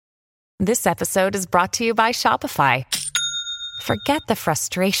This episode is brought to you by Shopify. Forget the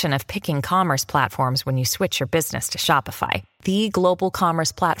frustration of picking commerce platforms when you switch your business to Shopify, the global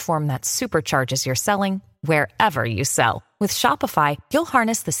commerce platform that supercharges your selling wherever you sell. With Shopify, you'll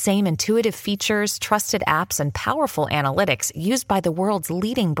harness the same intuitive features, trusted apps, and powerful analytics used by the world's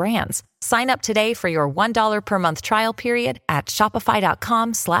leading brands. Sign up today for your $1 per month trial period at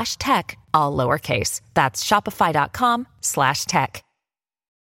shopify.com/tech, all lowercase. That's shopify.com/tech.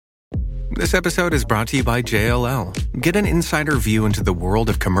 This episode is brought to you by JLL. Get an insider view into the world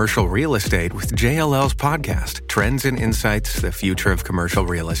of commercial real estate with JLL's podcast, Trends and Insights, the Future of Commercial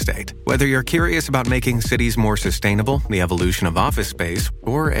Real Estate. Whether you're curious about making cities more sustainable, the evolution of office space,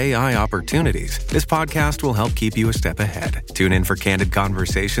 or AI opportunities, this podcast will help keep you a step ahead. Tune in for candid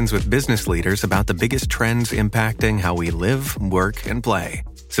conversations with business leaders about the biggest trends impacting how we live, work, and play.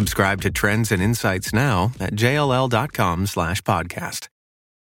 Subscribe to Trends and Insights now at jll.com/podcast.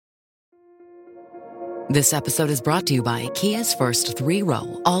 This episode is brought to you by Kia's first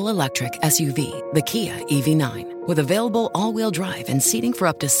 3-row, all-electric SUV, the Kia EV9, with available all-wheel drive and seating for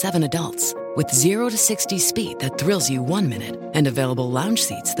up to 7 adults, with 0 to 60 speed that thrills you 1 minute and available lounge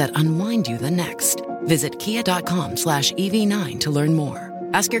seats that unwind you the next. Visit kia.com/EV9 to learn more.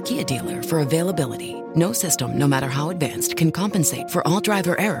 Ask your Kia dealer for availability. No system, no matter how advanced, can compensate for all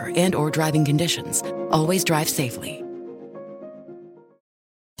driver error and or driving conditions. Always drive safely.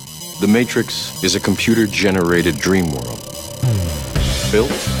 The Matrix is a computer-generated dream world,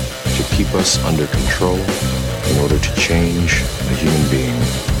 built to keep us under control in order to change a human being.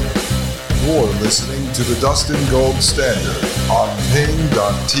 You're listening to the Dustin Gold Standard on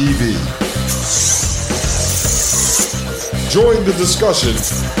Pain.tv. Join the discussion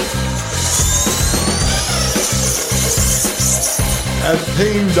at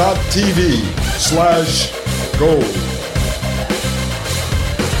Pain.tv/gold.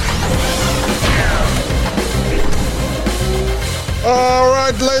 All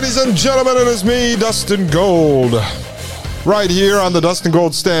right, ladies and gentlemen, it is me, Dustin Gold, right here on the Dustin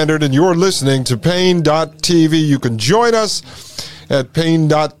Gold Standard, and you're listening to Pain.tv. You can join us at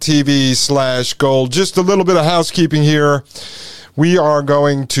Pain.tv/gold. Just a little bit of housekeeping here. We are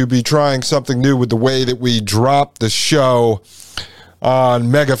going to be trying something new with the way that we drop the show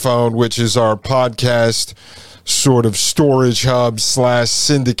on Megaphone, which is our podcast sort of storage hub /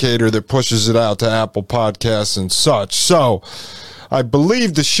 syndicator that pushes it out to Apple Podcasts and such. So I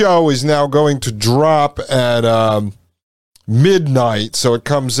believe the show is now going to drop at midnight, so it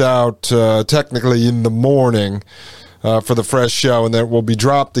comes out technically in the morning for the fresh show, and then it will be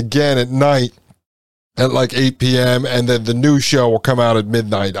dropped again at night at like 8 p.m., and then the new show will come out at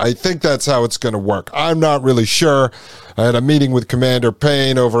midnight. I think that's how it's going to work. I'm not really sure. I had a meeting with Commander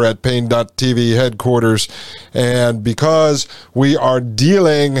Payne over at Pain.tv headquarters, and because we are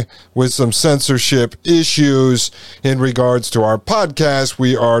dealing with some censorship issues in regards to our podcast,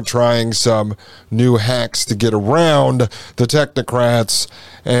 we are trying some new hacks to get around the Technocrats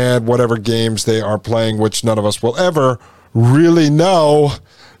and whatever games they are playing, which none of us will ever really know.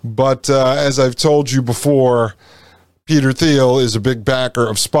 But as I've told you before, Peter Thiel is a big backer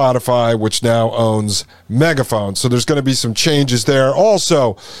of Spotify, which now owns Megaphone. So there's going to be some changes there.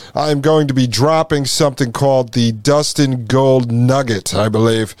 Also, I'm going to be dropping something called the Dustin Gold Nugget, I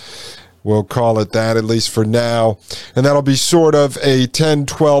believe. We'll call it that, at least for now. And that'll be sort of a 10,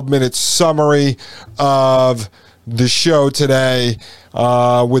 12-minute summary of the show today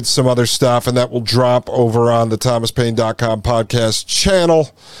with some other stuff, and that will drop over on the ThomasPaine.com podcast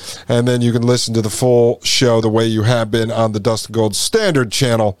channel, and then you can listen to the full show the way you have been on the Dustin Gold Standard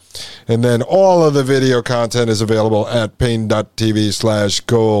channel, and then all of the video content is available at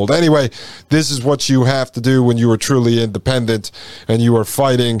Pain.tv/gold. Anyway, this is what you have to do when you are truly independent and you are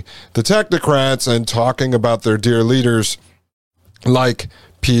fighting the Technocrats and talking about their dear leaders like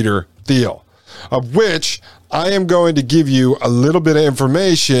Peter Thiel, of which I am going to give you a little bit of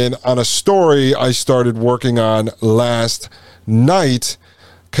information on a story I started working on last night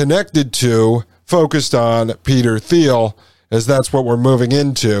focused on Peter Thiel, as that's what we're moving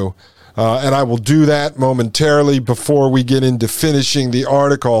into. And I will do that momentarily before we get into finishing the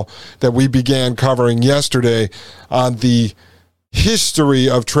article that we began covering yesterday on the history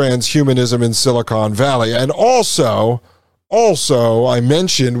of transhumanism in Silicon Valley. And also, I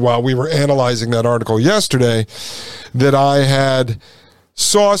mentioned while we were analyzing that article yesterday that I had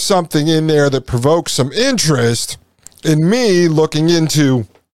saw something in there that provoked some interest in me looking into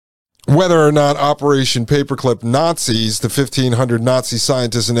whether or not Operation Paperclip Nazis, the 1,500 Nazi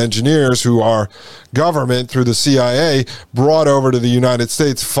scientists and engineers who are government through the CIA brought over to the United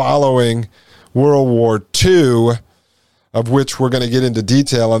States following World War II, of which we're going to get into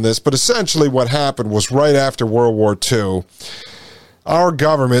detail on this. But essentially what happened was right after World War II, our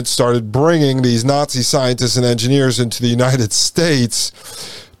government started bringing these Nazi scientists and engineers into the United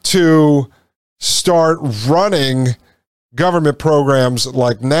States to start running government programs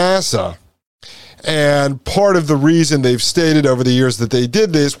like NASA. And part of the reason they've stated over the years that they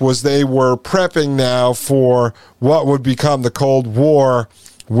did this was they were prepping now for what would become the Cold War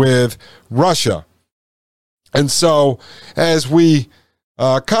with Russia. And so as we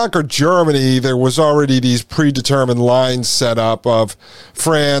conquered Germany, there was already these predetermined lines set up of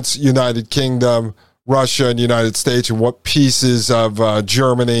France, United Kingdom, Russia, and United States, and what pieces of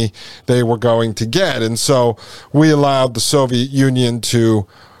Germany they were going to get. And so we allowed the Soviet Union to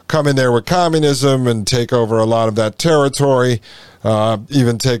come in there with communism and take over a lot of that territory,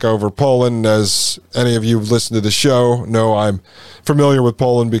 even take over Poland. As any of you who've listened to the show know, I'm familiar with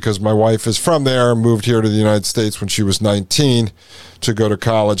Poland because my wife is from there and moved here to the United States when she was 19 to go to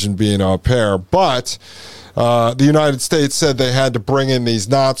college and be an au pair. But the United States said they had to bring in these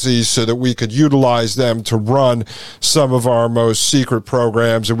Nazis so that we could utilize them to run some of our most secret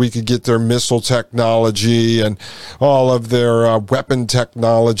programs, and we could get their missile technology and all of their weapon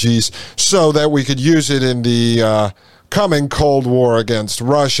technologies so that we could use it in the coming Cold War against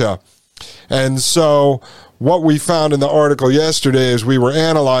Russia. And so what we found in the article yesterday as we were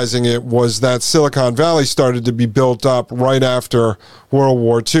analyzing it was that Silicon Valley started to be built up right after World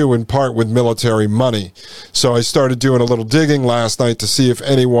War II, in part with military money. So I started doing a little digging last night to see if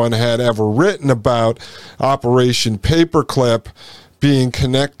anyone had ever written about Operation Paperclip being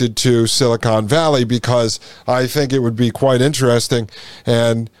connected to Silicon Valley, because I think it would be quite interesting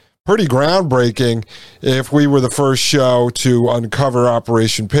and pretty groundbreaking if we were the first show to uncover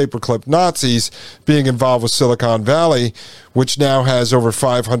Operation Paperclip Nazis being involved with Silicon Valley, which now has over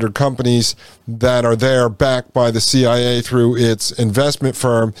 500 companies that are there backed by the CIA through its investment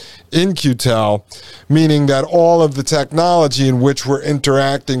firm In-Q-Tel, meaning that all of the technology in which we're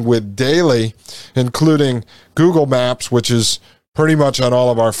interacting with daily, including Google Maps, which is pretty much on all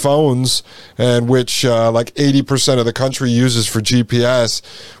of our phones, and which like 80% of the country uses for GPS,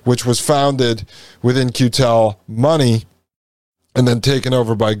 which was founded with In-Q-Tel money and then taken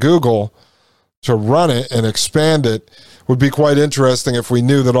over by Google to run it and expand it, would be quite interesting if we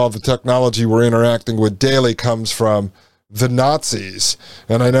knew that all the technology we're interacting with daily comes from the Nazis.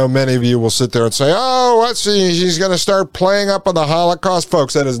 And I know many of you will sit there and say, oh, let's see, she's going to start playing up on the Holocaust.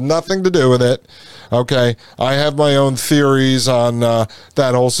 Folks, that has nothing to do with it. Okay, I have my own theories on that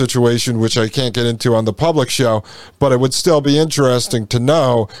whole situation, which I can't get into on the public show, but it would still be interesting to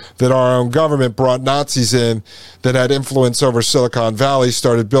know that our own government brought Nazis in that had influence over Silicon Valley,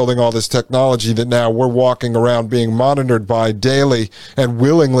 started building all this technology that now we're walking around being monitored by daily and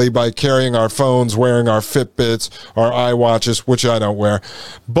willingly by carrying our phones, wearing our Fitbits, our iWatches, which I don't wear,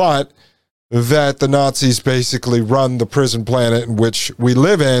 but that the Nazis basically run the prison planet in which we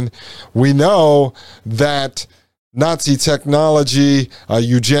live in. We know that Nazi technology,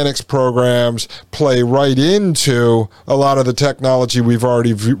 eugenics programs play right into a lot of the technology we've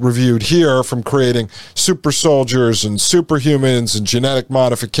already reviewed here, from creating super soldiers and superhumans and genetic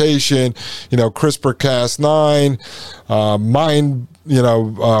modification, CRISPR-Cas9,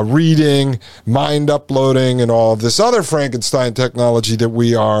 reading, mind uploading, and all of this other Frankenstein technology that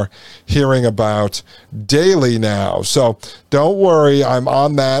we are hearing about daily now. So don't worry, I'm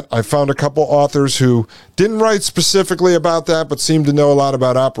on that. I found a couple authors who didn't write specifically about that, but seem to know a lot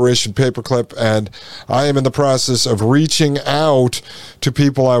about Operation Paperclip, and I am in the process of reaching out to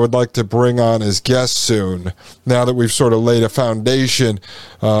people I would like to bring on as guests soon, now that we've sort of laid a foundation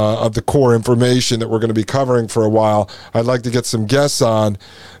of the core information that we're going to be covering for a while. I'd like to get some guests on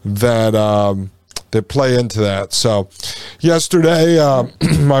that play into that. So yesterday,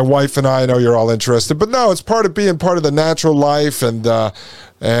 my wife and I know you're all interested, but no, it's part of being part of the natural life and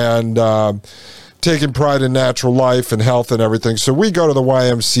taking pride in natural life and health and everything. So we go to the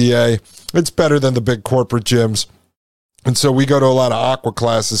YMCA. It's better than the big corporate gyms. And so we go to a lot of aqua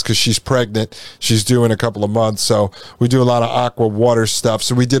classes because she's pregnant. She's due in a couple of months. So we do a lot of aqua water stuff.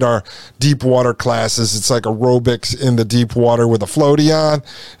 So we did our deep water classes. It's like aerobics in the deep water with a floaty on.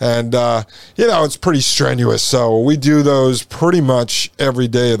 And, it's pretty strenuous. So we do those pretty much every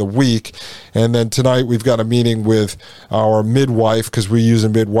day of the week. And then tonight we've got a meeting with our midwife because we use a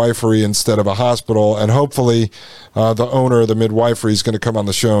midwifery instead of a hospital. And hopefully the owner of the midwifery is going to come on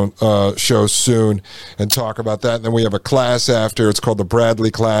the show soon and talk about that. And then we have a class after. It's called the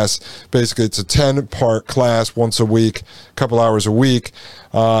Bradley class. Basically, it's a 10-part class once a week, a couple hours a week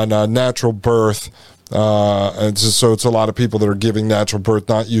on natural birth And so it's a lot of people that are giving natural birth,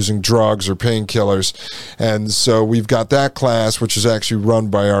 not using drugs or painkillers. And so we've got that class, which is actually run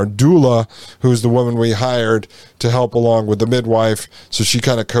by our doula, who's the woman we hired to help along with the midwife. So she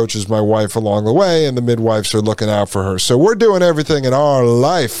kind of coaches my wife along the way, and the midwives are looking out for her. So we're doing everything in our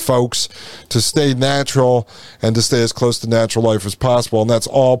life, folks, to stay natural and to stay as close to natural life as possible. And that's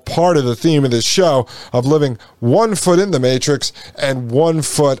all part of the theme of this show of living 1 foot in the matrix and 1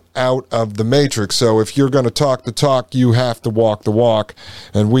 foot out of the matrix. So if you're going to talk the talk, you have to walk the walk.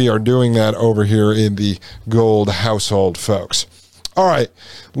 And we are doing that over here in the Gold household, folks. All right,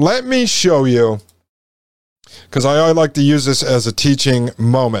 let me show you, because I always like to use this as a teaching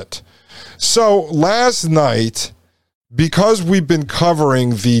moment. So last night, because we've been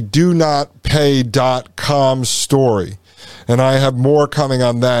covering the donotpay.com story, and I have more coming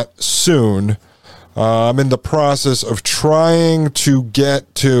on that soon, I'm in the process of trying to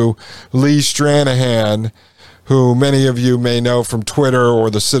get to Lee Stranahan, who many of you may know from Twitter or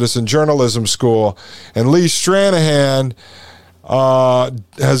the Citizen Journalism School. And Lee Stranahan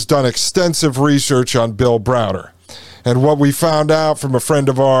has done extensive research on Bill Browder. And what we found out from a friend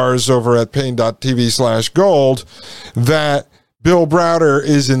of ours over at pain.tv/gold, that Bill Browder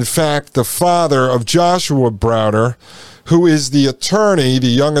is in fact the father of Joshua Browder, who is the attorney, the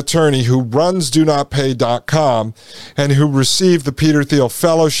young attorney who runs donotpay.com and who received the Peter Thiel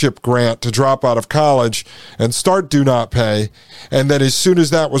Fellowship Grant to drop out of college and start Do Not Pay. And then as soon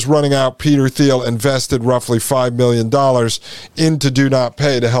as that was running out, Peter Thiel invested roughly $5 million into Do Not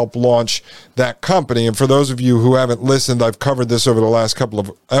Pay to help launch that company. And for those of you who haven't listened, I've covered this over the last couple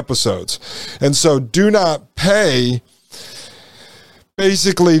of episodes. And so Do Not Pay,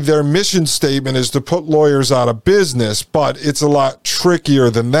 basically, their mission statement is to put lawyers out of business, but it's a lot trickier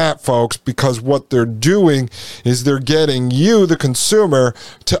than that, folks, because what they're doing is they're getting you, the consumer,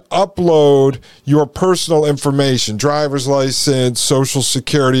 to upload your personal information, driver's license, social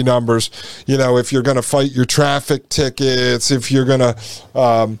security numbers, if you're going to fight your traffic tickets, if you're going to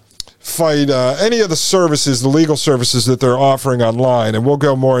fight any of the services, the legal services that they're offering online, and we'll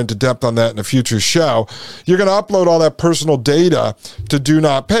go more into depth on that in a future show. You're going to upload all that personal data to Do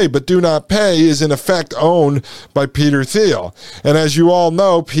Not Pay, but Do Not Pay is in effect owned by Peter Thiel. And as you all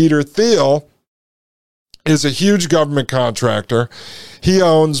know, Peter Thiel is a huge government contractor. He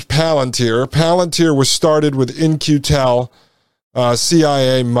owns Palantir. Palantir was started with In-Q-Tel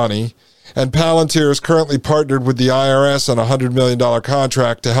CIA money. And Palantir is currently partnered with the IRS on a $100 million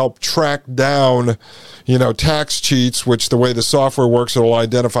contract to help track down, tax cheats, which the way the software works, it will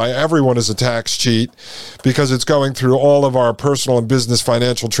identify everyone as a tax cheat because it's going through all of our personal and business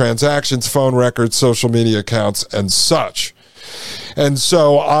financial transactions, phone records, social media accounts, and such. And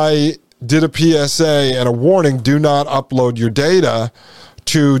so I did a PSA and a warning, do not upload your data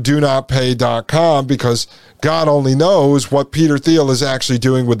to donotpay.com because God only knows what Peter Thiel is actually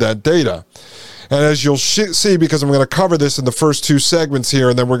doing with that data. And as you'll see, because I'm going to cover this in the first two segments here,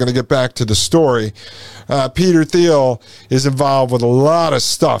 and then we're going to get back to the story, Peter Thiel is involved with a lot of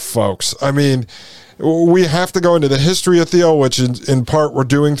stuff, folks. I mean, we have to go into the history of Thiel, which in part we're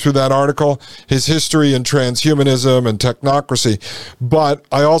doing through that article, his history in transhumanism and technocracy. But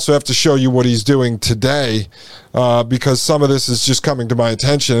I also have to show you what he's doing today because some of this is just coming to my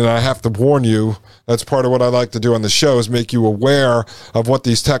attention, and I have to warn you. That's part of what I like to do on the show is make you aware of what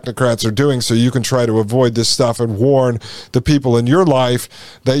these technocrats are doing so you can try to avoid this stuff and warn the people in your life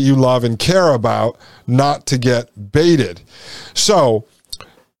that you love and care about not to get baited. So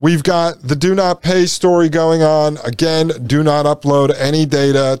we've got the Do Not Pay story going on. Again, do not upload any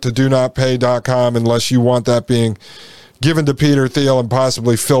data to donotpay.com unless you want that being given to Peter Thiel and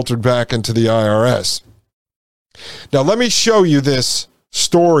possibly filtered back into the IRS. Now, let me show you this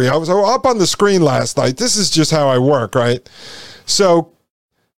story. I was up on the screen last night. This is just how I work, right? So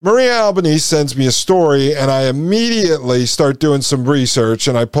Maria Albanese sends me a story, and I immediately start doing some research,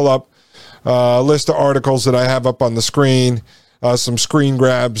 and I pull up a list of articles that I have up on the screen, some screen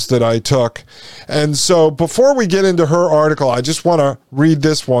grabs that I took. And so before we get into her article, I just want to read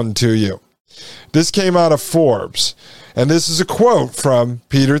this one to you. This came out of Forbes, and this is a quote from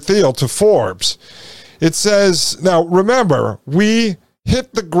Peter Thiel to Forbes. It says, now remember, we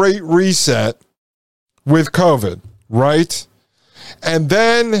hit the Great Reset with COVID, right? And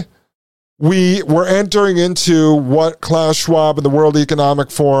then we were entering into what Klaus Schwab and the World Economic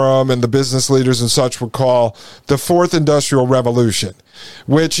Forum and the business leaders and such would call the Fourth Industrial Revolution,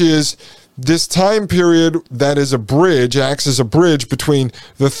 which is this time period that is a bridge, acts as a bridge between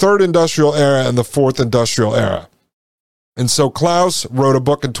the Third Industrial Era and the Fourth Industrial Era. And so Klaus wrote a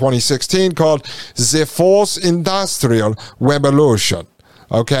book in 2016 called The Fourth Industrial Revolution.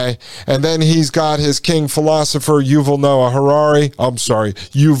 Okay, and then he's got his king philosopher Yuval Noah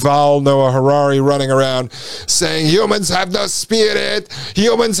Harari running around saying humans have no spirit,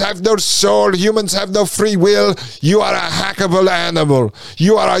 humans have no soul, humans have no free will, you are a hackable animal,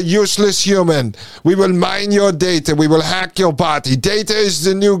 you are a useless human, we will mine your data, we will hack your body, data is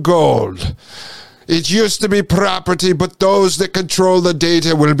the new gold. It used to be property, but those that control the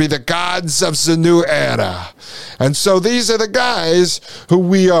data will be the gods of the new era. And so these are the guys who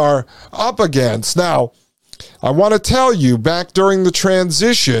we are up against. Now, I want to tell you, back during the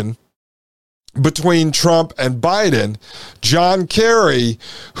transition between Trump and Biden, John Kerry,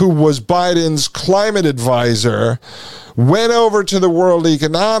 who was Biden's climate advisor, went over to the World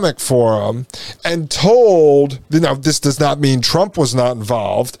Economic Forum and told, this does not mean Trump was not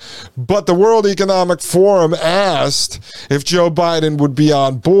involved, but the World Economic Forum asked if Joe Biden would be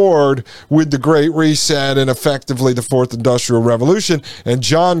on board with the Great Reset and effectively the Fourth Industrial Revolution. And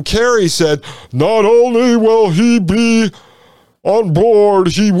John Kerry said, not only will he be on board,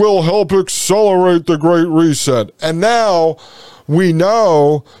 he will help accelerate the Great Reset. And now we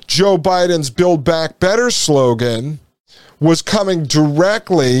know Joe Biden's Build Back Better slogan was coming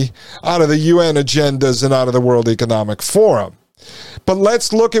directly out of the UN agendas and out of the World Economic Forum. But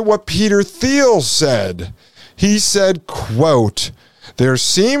let's look at what Peter Thiel said. He said, quote, there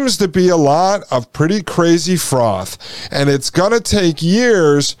seems to be a lot of pretty crazy froth, and it's going to take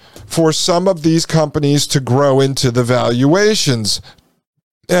years for some of these companies to grow into the valuations,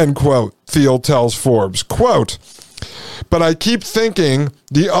 end quote. Thiel tells Forbes, quote, but I keep thinking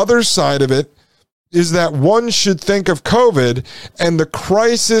the other side of it is that one should think of COVID and the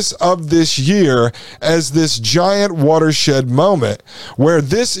crisis of this year as this giant watershed moment where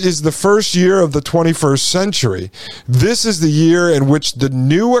this is the first year of the 21st century. This is the year in which the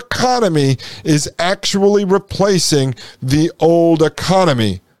new economy is actually replacing the old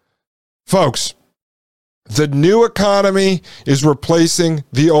economy. Folks, the new economy is replacing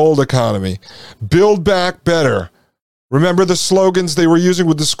the old economy. Build back better. Remember the slogans they were using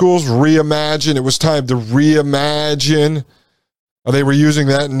with the schools? Reimagine. It was time to reimagine. They were using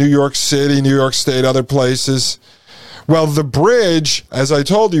that in New York City, New York State, other places. Well, the bridge, as I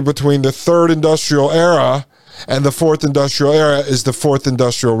told you, between the third industrial era and the fourth industrial era is the fourth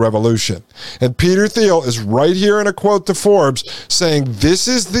industrial revolution. And Peter Thiel is right here in a quote to Forbes saying this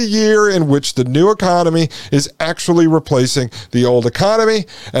is the year in which the new economy is actually replacing the old economy.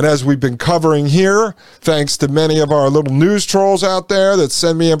 And as we've been covering here, thanks to many of our little news trolls out there that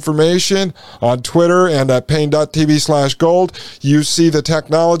send me information on Twitter and at pain.tv/gold, you see the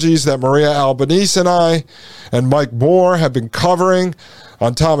technologies that Maria Albanese and I and Mike Moore have been covering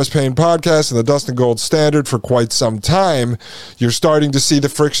on Thomas Paine Podcast and the Dustin Gold Standard for quite some time. You're starting to see the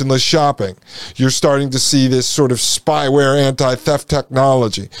frictionless shopping. You're starting to see this sort of spyware anti-theft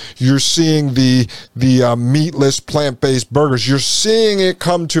technology. You're seeing the meatless plant-based burgers. You're seeing it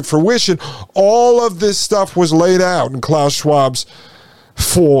come to fruition. All of this stuff was laid out in Klaus Schwab's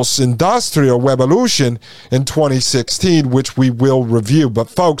Fourth Industrial Revolution in 2016, which we will review.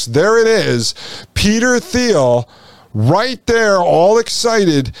 But folks, there it is. Peter Thiel right there, all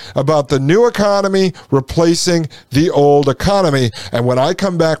excited about the new economy replacing the old economy. And when I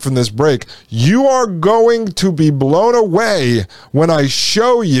come back from this break, you are going to be blown away when I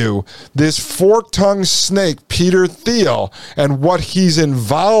show you this fork-tongued snake, Peter Thiel, and what he's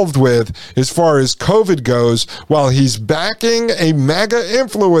involved with as far as COVID goes, while he's backing a mega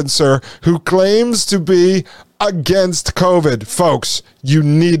influencer who claims to be against COVID. Folks, you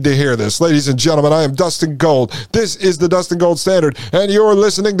need to hear this. Ladies and gentlemen, I am Dustin Gold. This is the Dustin Gold Standard, and you're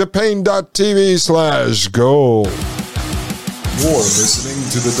listening to Pain.tv/gold. You're listening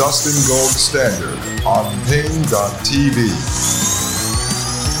to the Dustin Gold Standard on Pain.tv.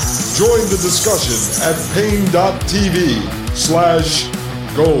 Join the discussion at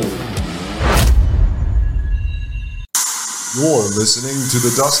Pain.tv/gold. You're listening to the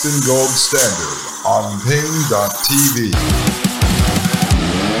Dustin Gold Standard on Pain.tv.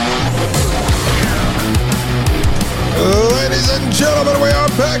 Ladies and gentlemen, we are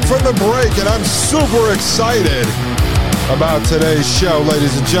back from the break, and I'm super excited about today's show.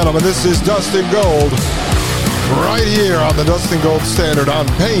 Ladies and gentlemen, this is Dustin Gold right here on the Dustin Gold Standard on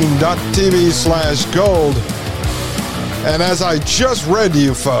Pain.tv/gold. And as I just read to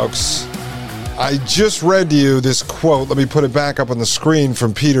you, folks, I just read to you this quote. Let me put it back up on the screen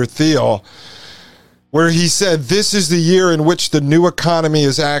from Peter Thiel, where he said, this is the year in which the new economy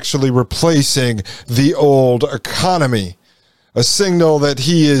is actually replacing the old economy. A signal that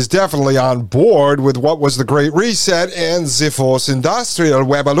he is definitely on board with what was the Great Reset and the Fourth Industrial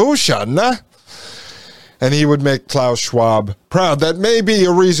Revolution. and he would make Klaus Schwab proud. That may be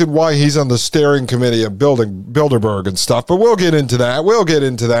a reason why he's on the steering committee of Bilderberg and stuff, but we'll get into that. We'll get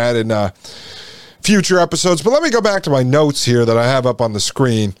into that in future episodes. But let me go back to my notes here that I have up on the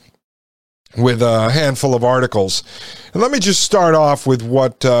screen with a handful of articles. And let me just start off with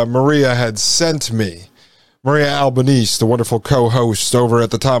what Maria had sent me. Maria Albanese, the wonderful co-host over at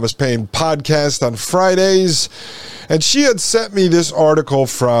the Thomas Paine podcast on Fridays. And she had sent me this article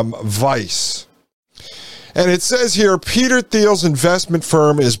from Vice. And it says here, Peter Thiel's investment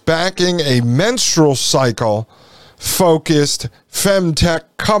firm is backing a menstrual cycle-focused femtech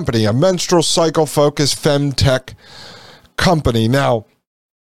company. A menstrual cycle-focused femtech company. Now,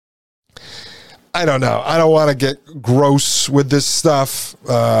 I don't know. I don't want to get gross with this stuff,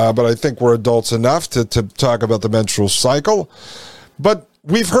 but I think we're adults enough to talk about the menstrual cycle. But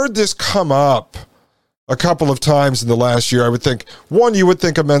we've heard this come up a couple of times in the last year. I would think, one, you would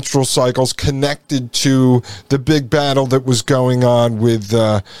think of menstrual cycles connected to the big battle that was going on with,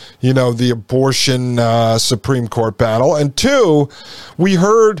 the abortion Supreme Court battle. And two, we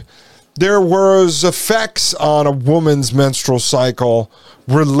heard there was effects on a woman's menstrual cycle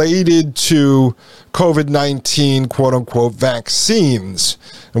related to COVID-19, quote-unquote, vaccines.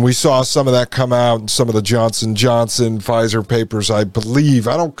 And we saw some of that come out in some of the Johnson & Johnson, Pfizer papers, I believe.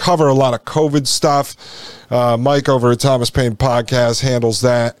 I don't cover a lot of COVID stuff. Mike over at Thomas Paine Podcast handles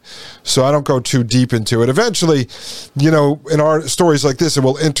that, so I don't go too deep into it. Eventually, in our stories like this, it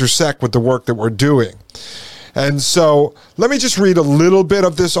will intersect with the work that we're doing. And so let me just read a little bit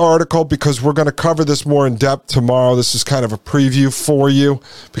of this article because we're going to cover this more in depth tomorrow. This is kind of a preview for you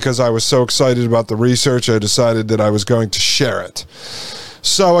because I was so excited about the research, I decided that I was going to share it.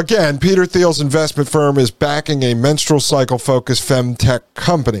 So again, Peter Thiel's investment firm is backing a menstrual cycle-focused femtech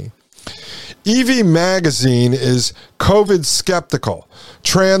company. EV Magazine is COVID skeptical,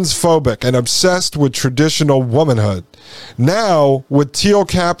 transphobic, and obsessed with traditional womanhood. Now, with Thiel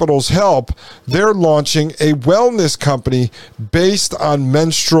Capital's help, they're launching a wellness company based on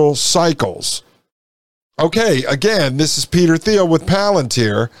menstrual cycles. Okay, again, this is Peter Thiel with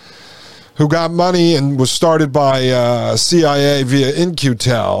Palantir, who got money and was started by CIA via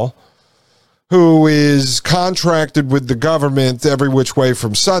In-Q-Tel, who is contracted with the government every which way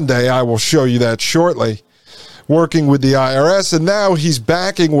from Sunday. I will show you that shortly. Working with the IRS, and now he's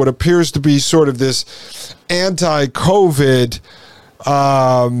backing what appears to be sort of this anti-COVID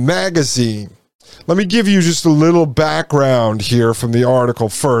magazine. Let me give you just a little background here from the article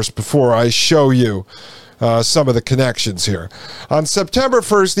first before I show you some of the connections here. On September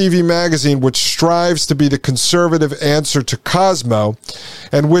 1st, EV Magazine, which strives to be the conservative answer to Cosmo,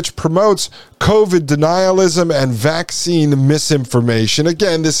 and which promotes COVID denialism and vaccine misinformation.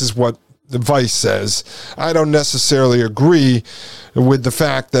 Again, this is what the Vice says. I don't necessarily agree with the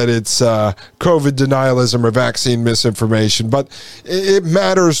fact that it's COVID denialism or vaccine misinformation, but it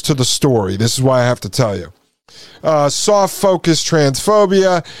matters to the story. This is why I have to tell you. Soft-focused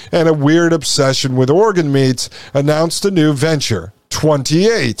transphobia and a weird obsession with organ meats announced a new venture,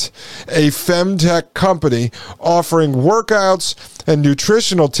 28, a femtech company offering workouts and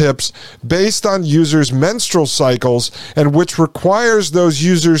nutritional tips based on users' menstrual cycles and which requires those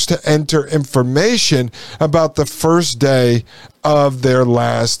users to enter information about the first day of their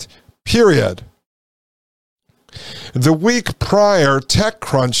last period. The week prior,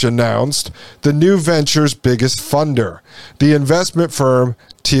 TechCrunch announced the new venture's biggest funder, the investment firm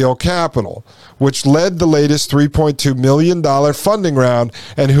Thiel Capital, which led the latest $3.2 million funding round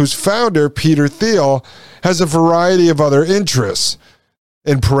and whose founder, Peter Thiel, has a variety of other interests.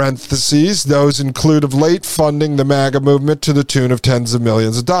 In parentheses, those include of late funding the MAGA movement to the tune of tens of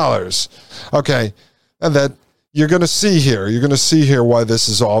millions of dollars. Okay, and that you're going to see here why this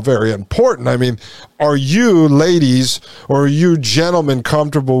is all very important. I mean, are you ladies or are you gentlemen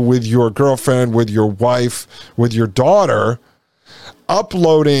comfortable with your girlfriend, with your wife, with your daughter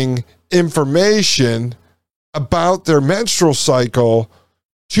uploading information about their menstrual cycle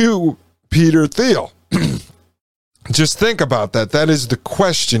to Peter Thiel? Just think about that. That is the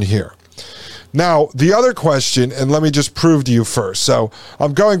question here. Now, the other question, and let me just prove to you first. So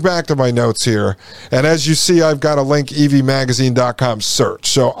I'm going back to my notes here, and as you see, I've got a link, evmagazine.com search.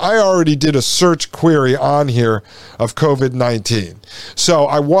 So I already did a search query on here of COVID-19. So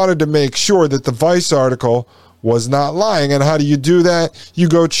I wanted to make sure that the Vice article was not lying. And how do you do that? You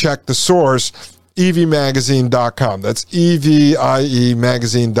go check the source, evmagazine.com. That's EVIE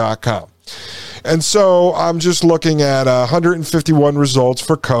magazine.com. And so I'm just looking at 151 results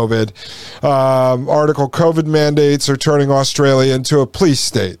for COVID. Article, COVID mandates are turning Australia into a police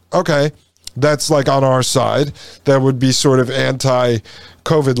state. Okay, that's like on our side. That would be sort of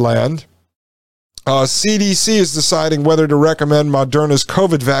anti-COVID land. CDC is deciding whether to recommend Moderna's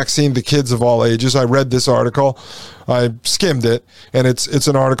COVID vaccine to kids of all ages. I read this article. I skimmed it, and it's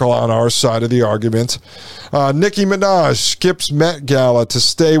an article on our side of the argument. Nicki Minaj skips Met Gala to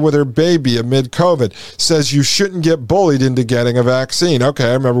stay with her baby amid COVID. Says you shouldn't get bullied into getting a vaccine.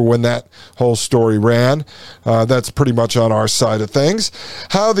 Okay, I remember when that whole story ran. That's pretty much on our side of things.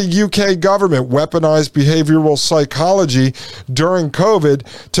 How the UK government weaponized behavioral psychology during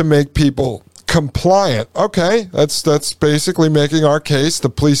COVID to make people compliant. Okay, that's basically making our case, the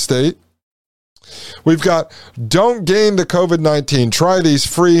police state. We've got, don't gain the COVID-19. Try these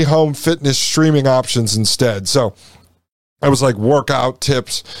free home fitness streaming options instead. So I was like workout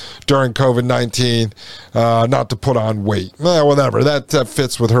tips during COVID-19, not to put on weight. Whatever. That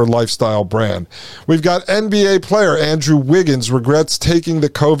fits with her lifestyle brand. We've got NBA player Andrew Wiggins regrets taking the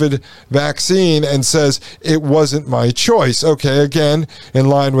COVID vaccine and says, it wasn't my choice. Okay, again, in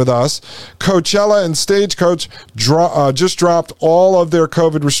line with us. Coachella and Stagecoach just dropped all of their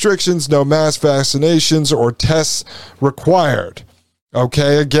COVID restrictions, no mass vaccinations or tests required.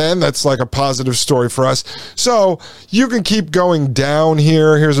 Okay, again, that's like a positive story for us. So you can keep going down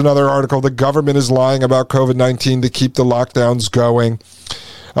here. Here's another article. The government is lying about COVID-19 to keep the lockdowns going.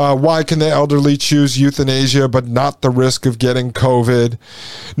 Why can the elderly choose euthanasia but not the risk of getting COVID?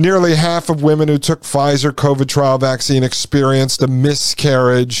 Nearly half of women who took Pfizer COVID trial vaccine experienced a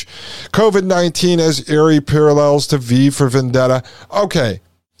miscarriage. COVID-19 has eerie parallels to V for Vendetta. Okay,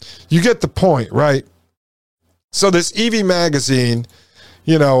 you get the point, right? So this Evie magazine,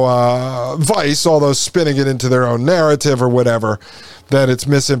 Vice, although spinning it into their own narrative or whatever, that it's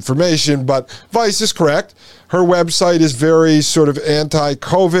misinformation, but Vice is correct. Her website is very sort of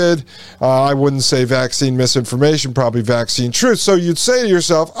anti-COVID. I wouldn't say vaccine misinformation, probably vaccine truth. So you'd say to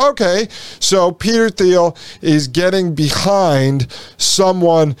yourself, okay, so Peter Thiel is getting behind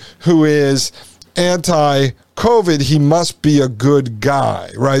someone who is anti-COVID, he must be a good guy,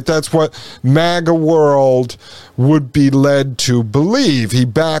 right? That's what MAGA world would be led to believe. He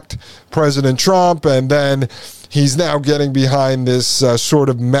backed President Trump, and then he's now getting behind this sort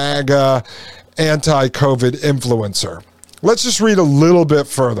of MAGA anti-COVID influencer. Let's just read a little bit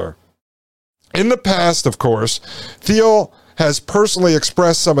further. In the past, of course, Thiel has personally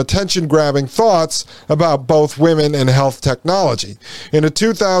expressed some attention-grabbing thoughts about both women and health technology. In a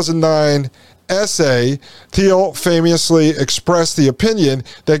 2009 essay, Thiel famously expressed the opinion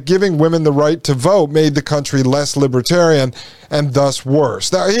that giving women the right to vote made the country less libertarian and thus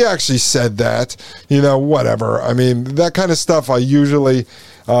worse. Now, he actually said that, whatever. I mean, that kind of stuff I usually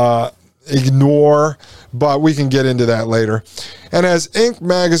ignore, but we can get into that later. And as Inc.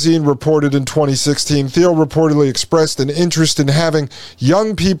 magazine reported in 2016, Thiel reportedly expressed an interest in having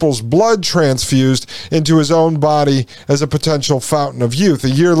young people's blood transfused into his own body as a potential fountain of youth. A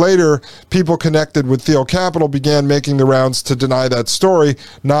year later, people connected with Thiel Capital began making the rounds to deny that story,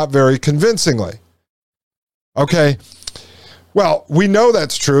 not very convincingly. Okay. Well, we know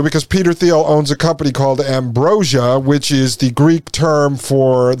that's true because Peter Thiel owns a company called Ambrosia, which is the Greek term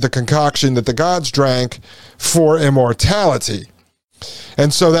for the concoction that the gods drank for immortality.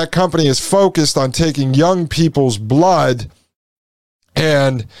 And so that company is focused on taking young people's blood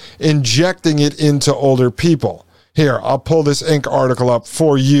and injecting it into older people. Here, I'll pull this Inc. article up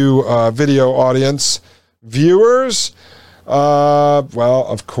for you, video audience viewers. Well,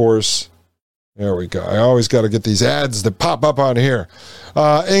 of course. There we go. I always got to get these ads that pop up on here.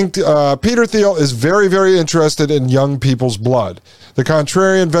 Peter Thiel is very, very interested in young people's blood. The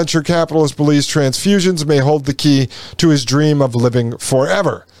contrarian venture capitalist believes transfusions may hold the key to his dream of living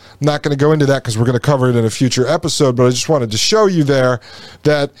forever. I'm not going to go into that because we're going to cover it in a future episode, but I just wanted to show you there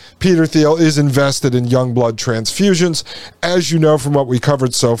that Peter Thiel is invested in young blood transfusions. As you know from what we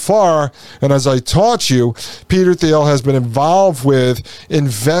covered so far, and as I taught you, Peter Thiel has been involved with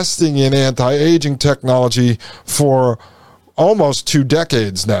investing in anti-aging technology for almost 2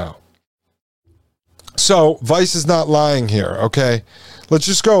 decades now. So Vice is not lying here, okay? Let's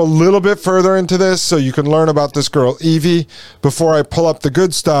just go a little bit further into this so you can learn about this girl, Evie, before I pull up the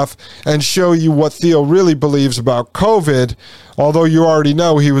good stuff and show you what Thiel really believes about COVID, although you already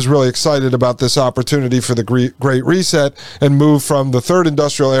know he was really excited about this opportunity for the Great Reset and move from the third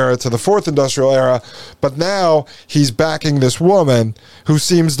industrial era to the fourth industrial era. But now he's backing this woman who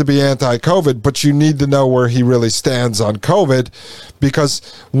seems to be anti-COVID, but you need to know where he really stands on COVID, because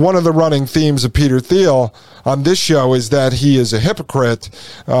one of the running themes of Peter Thiel on this show is that he is a hypocrite,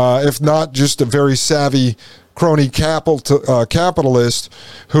 if not just a very savvy crony capitalist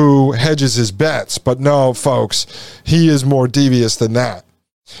who hedges his bets. But no, folks, he is more devious than that.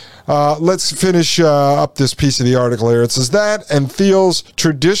 Let's finish up this piece of the article here. It says that, and Thiel's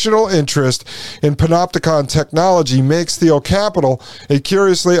traditional interest in panopticon technology makes Thiel Capital a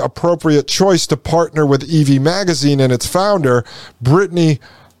curiously appropriate choice to partner with EV Magazine and its founder, Brittany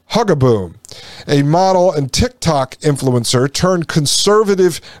Hugaboom, a model and TikTok influencer turned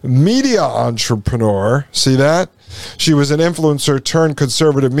conservative media entrepreneur. See that? She was an influencer turned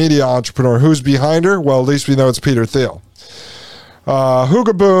conservative media entrepreneur. Who's behind her? Well, at least we know it's Peter Thiel.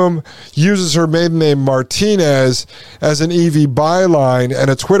 Hugaboom uses her maiden name Martinez as an EV byline and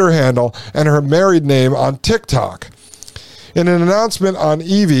a Twitter handle, and her married name on TikTok. In an announcement on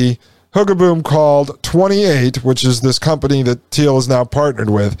EV, Hugaboom called 28, which is this company that Thiel is now partnered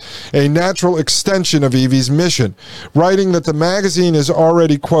with, a natural extension of EV's mission, writing that the magazine has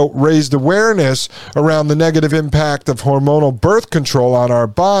already, quote, raised awareness around the negative impact of hormonal birth control on our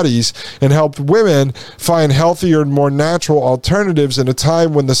bodies and helped women find healthier and more natural alternatives in a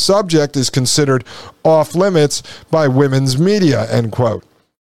time when the subject is considered off limits by women's media, end quote.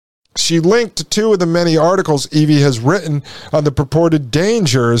 She linked to two of the many articles Evie has written on the purported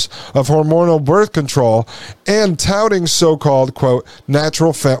dangers of hormonal birth control and touting so-called, quote,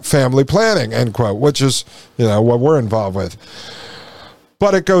 natural family planning, end quote, which is, what we're involved with.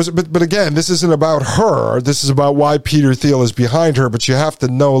 But it goes, but again, this isn't about her. This is about why Peter Thiel is behind her, but you have to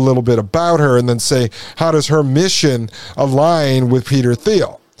know a little bit about her and then say, how does her mission align with Peter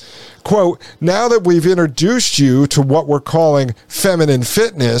Thiel? Quote, now that we've introduced you to what we're calling feminine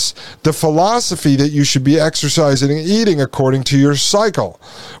fitness, the philosophy that you should be exercising and eating according to your cycle,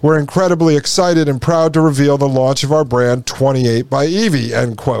 we're incredibly excited and proud to reveal the launch of our brand 28 by Evie,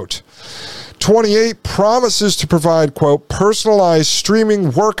 end quote. 28 promises to provide, quote, personalized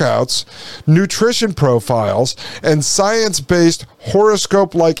streaming workouts, nutrition profiles, and science-based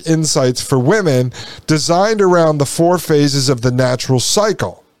horoscope-like insights for women designed around the 4 phases of the natural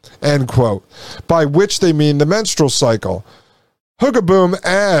cycle, end quote, by which they mean the menstrual cycle. Hugaboom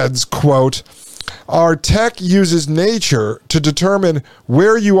adds, quote, our tech uses nature to determine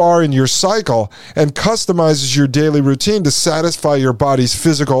where you are in your cycle and customizes your daily routine to satisfy your body's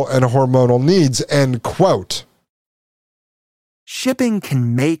physical and hormonal needs, end quote. Shipping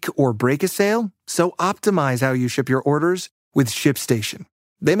can make or break a sale, so optimize how you ship your orders with ShipStation.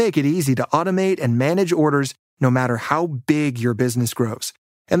 They make it easy to automate and manage orders no matter how big your business grows.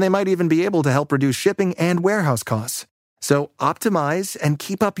 And they might even be able to help reduce shipping and warehouse costs. So optimize and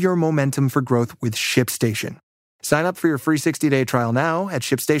keep up your momentum for growth with ShipStation. Sign up for your free 60-day trial now at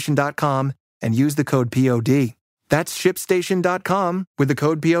ShipStation.com and use the code POD. That's ShipStation.com with the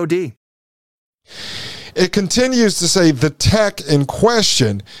code POD. It continues to say the tech in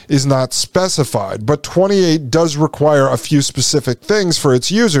question is not specified, but 28 does require a few specific things for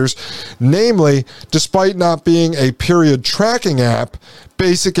its users, namely, despite not being a period tracking app,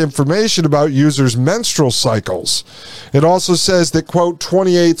 basic information about users' menstrual cycles. It also says that, quote,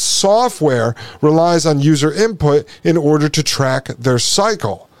 28 software relies on user input in order to track their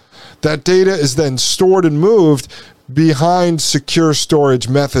cycle. That data is then stored and moved behind secure storage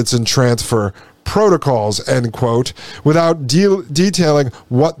methods and transfer protocols, end quote, without detailing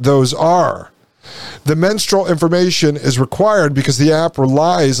what those are. The menstrual information is required because the app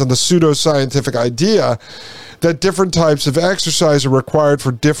relies on the pseudoscientific idea that different types of exercise are required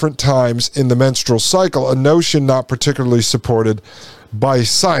for different times in the menstrual cycle, a notion not particularly supported by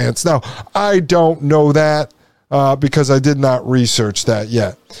science. Now, I don't know that because I did not research that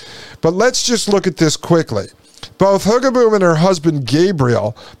yet. But let's just look at this quickly. Both Hugaboom and her husband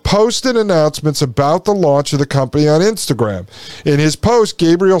Gabriel posted announcements about the launch of the company on Instagram. In his post,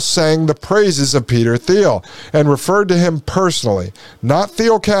 Gabriel sang the praises of Peter Thiel and referred to him personally, not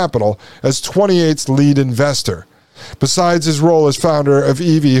Thiel Capital, as 28's lead investor. Besides his role as founder of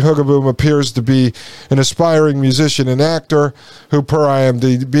Evie, Hugaboom appears to be an aspiring musician and actor who, per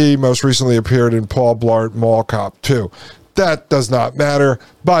IMDb, most recently appeared in Paul Blart Mall Cop 2. That does not matter,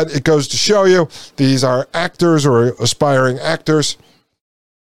 but it goes to show you these are actors or aspiring actors.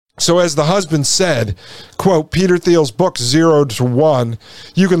 So as the husband said, quote, Peter Thiel's book 0 to 1,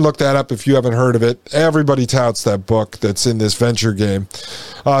 you can look that up if you haven't heard of it. Everybody touts that book that's in this venture game.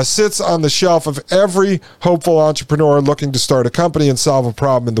 Sits on the shelf of every hopeful entrepreneur looking to start a company and solve a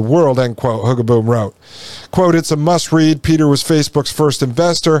problem in the world, end quote, Hugaboom wrote. Quote, it's a must-read. Peter was Facebook's first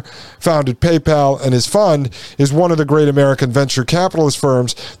investor, founded PayPal, and his fund is one of the great American venture capitalist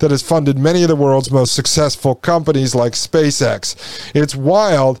firms that has funded many of the world's most successful companies like SpaceX. It's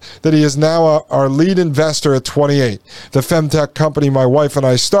wild that he is now our lead investor at 28, the femtech company my wife and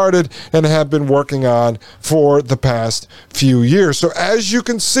I started and have been working on for the past few years. So as you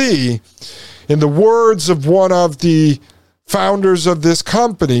can see, in the words of one of the founders of this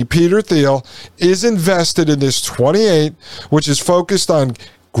company, Peter Thiel, is invested in this 28, which is focused on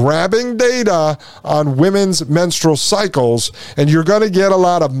grabbing data on women's menstrual cycles, and you're going to get a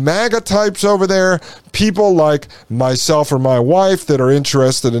lot of MAGA types over there, people like myself or my wife that are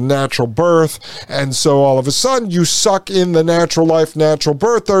interested in natural birth, and so all of a sudden you suck in the natural life, natural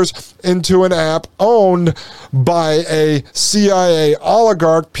birthers into an app owned by a CIA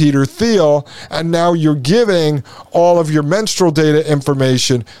oligarch, Peter Thiel, and now you're giving all of your menstrual data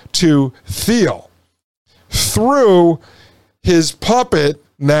information to Thiel through his puppet.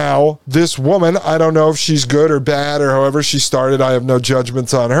 Now, this woman, I don't know if she's good or bad or however she started. I have no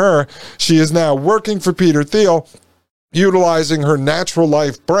judgments on her. She is now working for Peter Thiel, utilizing her Natural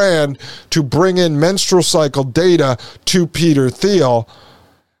Life brand to bring in menstrual cycle data to Peter Thiel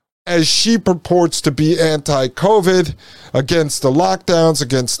as she purports to be anti-COVID, against the lockdowns,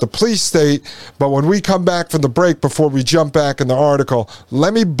 against the police state. But when we come back from the break, before we jump back in the article,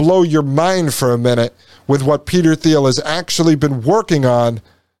 let me blow your mind for a minute with what Peter Thiel has actually been working on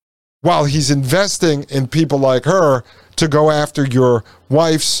while he's investing in people like her to go after your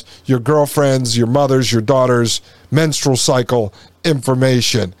wife's, your girlfriend's, your mother's, your daughter's menstrual cycle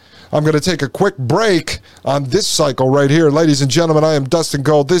information. I'm going to take a quick break on this cycle right here. Ladies and gentlemen, I am Dustin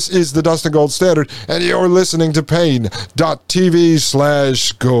Gold. This is the Dustin Gold Standard, and you're listening to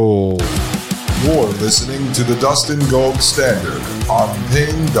Pain.tv/gold. You're listening to the Dustin Gold Standard on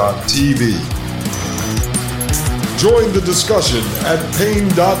Pain.tv. Join the discussion at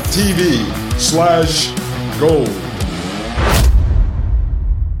Pain.tv/gold.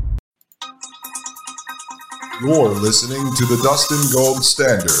 You're listening to the Dustin Gold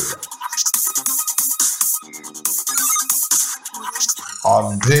Standard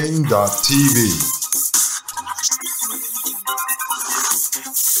on Pain.tv.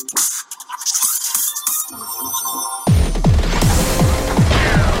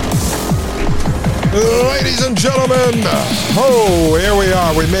 Ladies and gentlemen, here we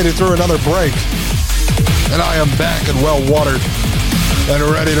are. We made it through another break. And I am back and well-watered and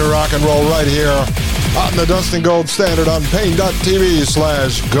ready to rock and roll right here on the Dustin Gold Standard on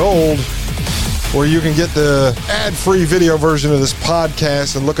Pain.tv/gold, where you can get the ad-free video version of this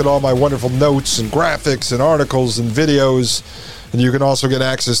podcast and look at all my wonderful notes and graphics and articles and videos. And you can also get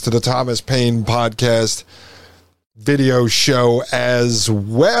access to the Thomas Paine podcast video show as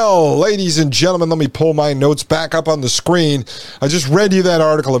well. Ladies and gentlemen, let me pull my notes back up on the screen. I just read you that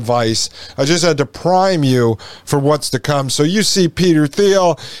article advice. I just had to prime you for what's to come. So you see Peter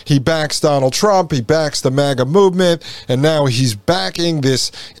Thiel, he backs Donald Trump, he backs the MAGA movement, and now he's backing this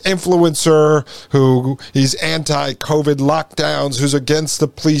influencer who he's anti-COVID lockdowns, who's against the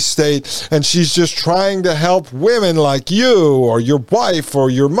police state, and she's just trying to help women like you or your wife or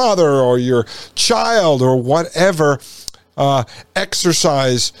your mother or your child or whatever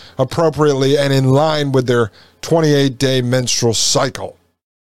exercise appropriately and in line with their 28-day menstrual cycle.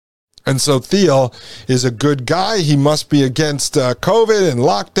 And so Thiel is a good guy. He must be against COVID and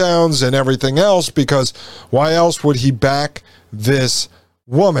lockdowns and everything else, because why else would he back this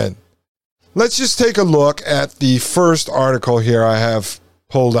woman? Let's just take a look at the first article here I have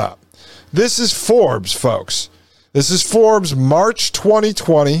pulled up. This is Forbes, folks. This is Forbes, March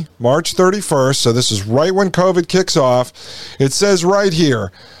 2020, March 31st, so this is right when COVID kicks off. It says right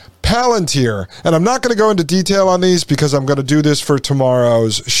here, Palantir, and I'm not going to go into detail on these because I'm going to do this for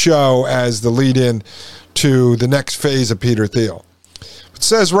tomorrow's show as the lead-in to the next phase of Peter Thiel. It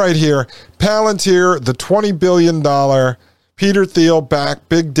says right here, Palantir, the $20 billion Peter Thiel-backed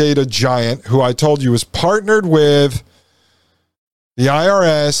big data giant, who I told you is partnered with the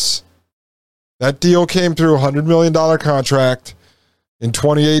IRS. That deal came through, $100 million contract in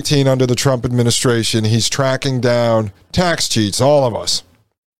 2018 under the Trump administration. He's tracking down tax cheats, all of us,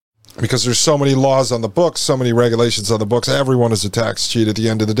 because there's so many laws on the books, so many regulations on the books. Everyone is a tax cheat at the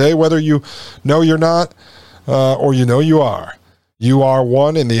end of the day, whether you know you're not or you know you are. You are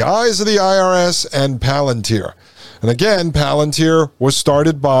one in the eyes of the IRS and Palantir. And again, Palantir was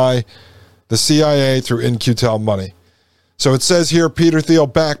started by the CIA through In-Q-Tel money. So it says here, Peter Thiel,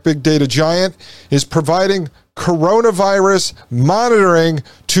 backed big data giant, is providing coronavirus monitoring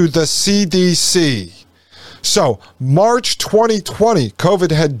to the CDC. So March 2020, COVID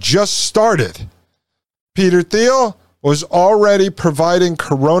had just started. Peter Thiel was already providing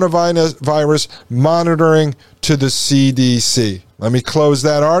coronavirus monitoring to the CDC. Let me close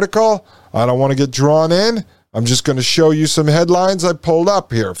that article. I don't want to get drawn in. I'm just going to show you some headlines I pulled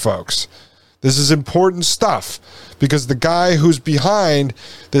up here, folks. This is important stuff because the guy who's behind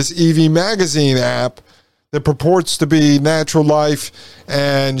this EV Magazine app that purports to be natural life,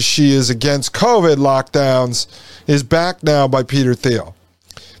 and she is against COVID lockdowns, is backed now by Peter Thiel.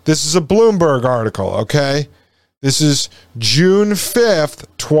 This is a Bloomberg article, okay? This is June 5th,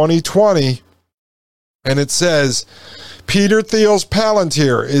 2020, and it says, Peter Thiel's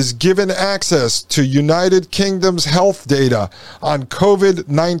Palantir is given access to United Kingdom's health data on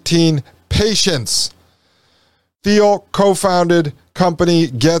COVID-19 patients. Thiel co-founded company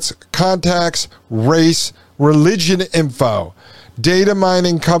gets contacts, race, religion info. Data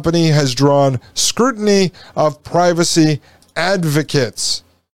mining company has drawn scrutiny of privacy advocates.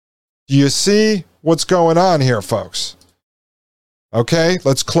 Do you see what's going on here, folks? Okay,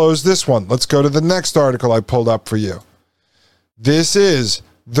 let's close this one. Let's go to the next article I pulled up for you. This is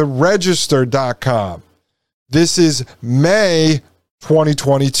theregister.com. This is May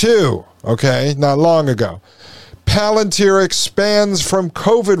 2022, okay, not long ago. Palantir expands from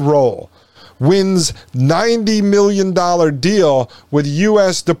COVID role, wins $90 million deal with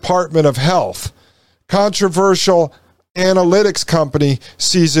U.S. Department of Health. Controversial analytics company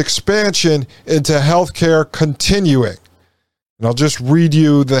sees expansion into healthcare continuing. And I'll just read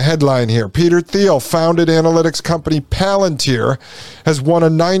you the headline here. Peter Thiel, founded analytics company Palantir, has won a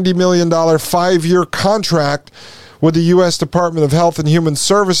 $90 million 5-year contract with the U.S. Department of Health and Human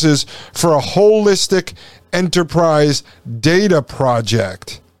Services for a holistic enterprise data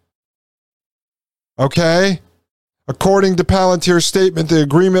project. Okay? According to Palantir's statement, the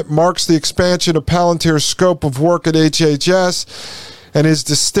agreement marks the expansion of Palantir's scope of work at HHS and is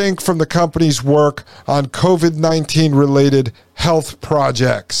distinct from the company's work on COVID-19 related health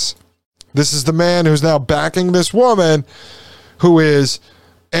projects. This is the man who's now backing this woman who is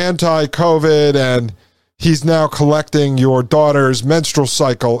anti-COVID, and he's now collecting your daughter's menstrual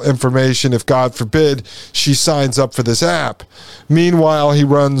cycle information if, God forbid, she signs up for this app. Meanwhile, he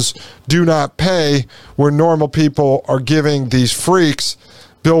runs Do Not Pay, where normal people are giving these freaks,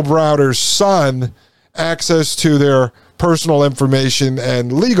 Bill Browder's son, access to their personal information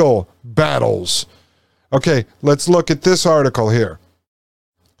and legal battles. Okay, let's look at this article here.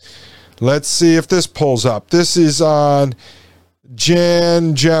 Let's see if this pulls up. This is on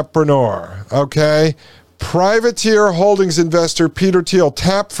Janjapreneur, okay? Privateer Holdings investor Peter Thiel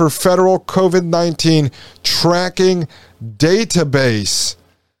tapped for federal COVID-19 tracking database.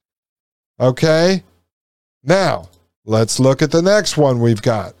 Okay? Now, let's look at the next one we've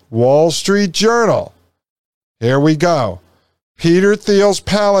got. Wall Street Journal. Here we go. Peter Thiel's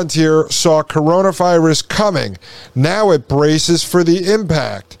Palantir saw coronavirus coming. Now it braces for the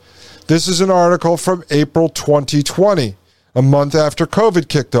impact. This is an article from April 2020. A month after COVID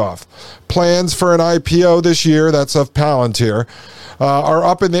kicked off. Plans for an IPO this year, that's of Palantir, are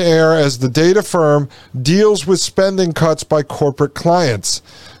up in the air as the data firm deals with spending cuts by corporate clients.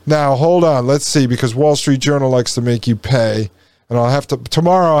 Now, hold on. Let's see, because Wall Street Journal likes to make you pay. And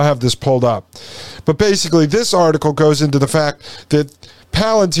tomorrow I'll have this pulled up. But basically, this article goes into the fact that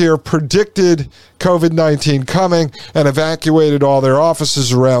Palantir predicted COVID-19 coming and evacuated all their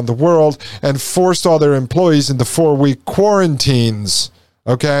offices around the world and forced all their employees into 4-week quarantines.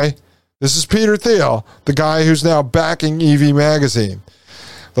 Okay? This is Peter Thiel, the guy who's now backing EV Magazine.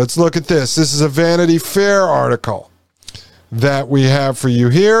 Let's look at this. This is a Vanity Fair article that we have for you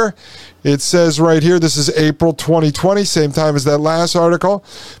here. It says right here, this is April 2020, same time as that last article.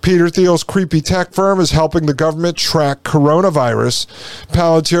 Peter Thiel's creepy tech firm is helping the government track coronavirus.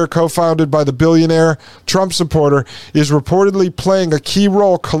 Palantir, co-founded by the billionaire Trump supporter, is reportedly playing a key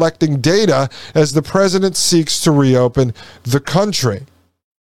role collecting data as the president seeks to reopen the country.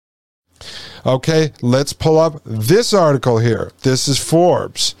 Okay, let's pull up this article here. This is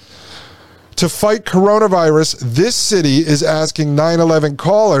Forbes. To fight coronavirus, this city is asking 9/11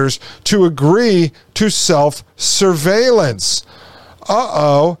 callers to agree to self-surveillance.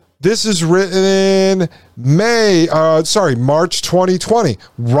 This is written in March 2020,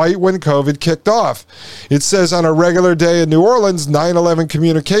 right when COVID kicked off. It says on a regular day in New Orleans, 9/11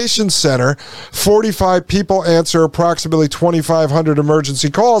 Communications Center, 45 people answer approximately 2,500 emergency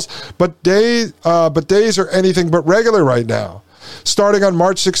calls, but days are anything but regular right now. Starting on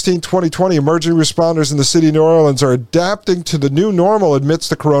March 16, 2020, emergency responders in the city of New Orleans are adapting to the new normal amidst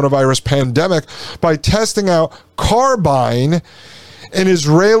the coronavirus pandemic by testing out Carbine, an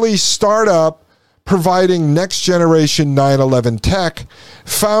Israeli startup providing next-generation 9/11 tech,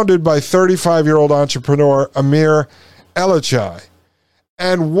 founded by 35-year-old entrepreneur Amir Elichai.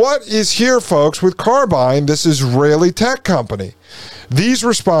 And what is here, folks, with Carbine, this Israeli tech company? These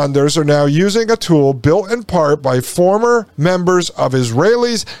responders are now using a tool built in part by former members of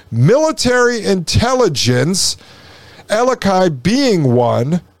Israel's military intelligence, Elichai being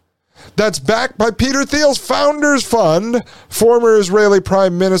one, that's backed by Peter Thiel's Founders Fund, former Israeli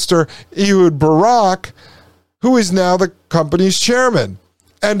Prime Minister Ehud Barak, who is now the company's chairman,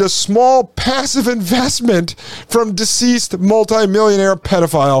 and a small passive investment from deceased multimillionaire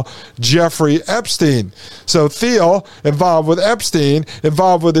pedophile Jeffrey Epstein. So Thiel, involved with Epstein,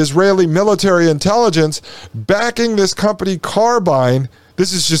 involved with Israeli military intelligence, backing this company Carbine.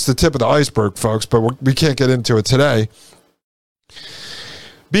 This is just the tip of the iceberg, folks, but we can't get into it today.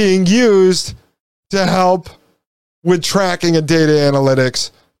 Being used to help with tracking and data analytics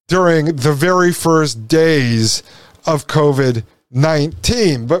during the very first days of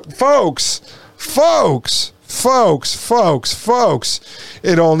COVID-19. But folks,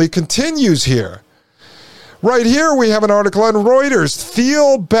 it only continues here. Right here we have an article on Reuters.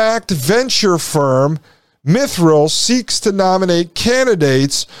 Thiel-backed venture firm Mithril seeks to nominate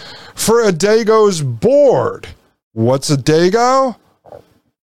candidates for Adago's board. What's Adago?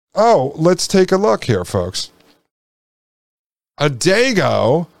 Oh, let's take a look here, folks.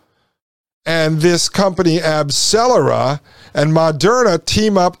 Adago and this company AbCellera and Moderna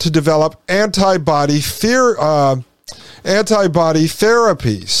team up to develop antibody therapies.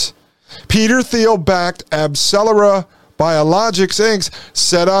 Peter Thiel-backed AbCellera Biologics Inc.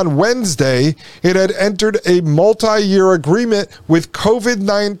 said on Wednesday it had entered a multi-year agreement with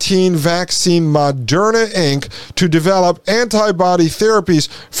COVID-19 vaccine Moderna Inc. to develop antibody therapies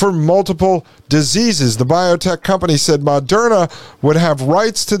for multiple diseases. The biotech company said Moderna would have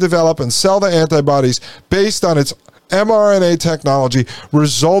rights to develop and sell the antibodies based on its mRNA technology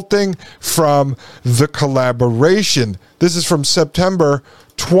resulting from the collaboration. This is from September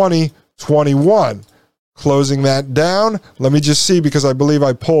 2021. Closing that down. Let me just see, because I believe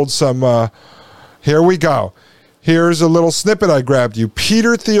I pulled some. Here we go. Here's a little snippet I grabbed you.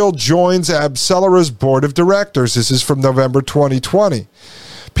 Peter Thiel joins AbCellera's board of directors. This is from November 2020.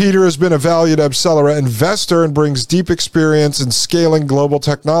 Peter has been a valued AbCellera investor and brings deep experience in scaling global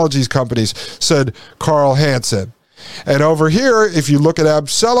technologies companies, said Carl Hansen. And over here, if you look at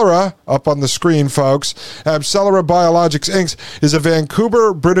AbCellera, up on the screen, folks, AbCellera Biologics Inc. is a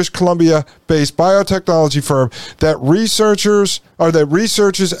Vancouver, British Columbia-based biotechnology firm that researches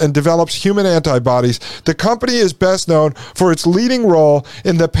and develops human antibodies. The company is best known for its leading role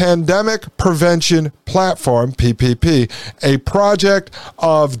in the Pandemic Prevention Platform, PPP, a project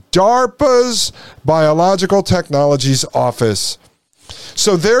of DARPA's Biological Technologies Office.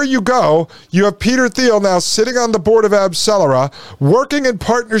 So there you go. You have Peter Thiel now sitting on the board of AbCellera, working in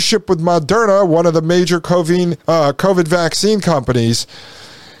partnership with Moderna, one of the major COVID vaccine companies.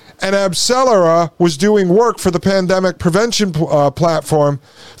 And AbCellera was doing work for the pandemic prevention platform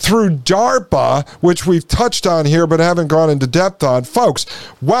through DARPA, which we've touched on here but haven't gone into depth on. Folks,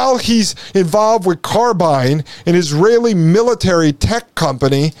 while he's involved with Carbine, an Israeli military tech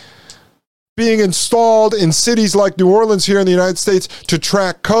company, being installed in cities like New Orleans here in the United States to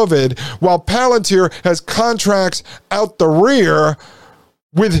track COVID, while Palantir has contracts out the rear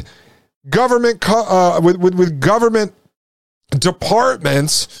with government with government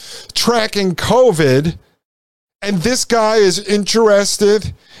departments tracking COVID, and this guy is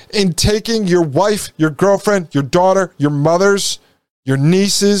interested in taking your wife, your girlfriend, your daughter, your mothers, your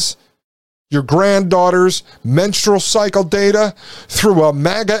nieces, your granddaughter's menstrual cycle data through a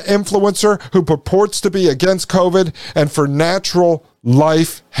MAGA influencer who purports to be against COVID and for natural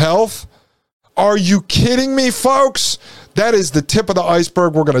life health? Are you kidding me, folks? That is the tip of the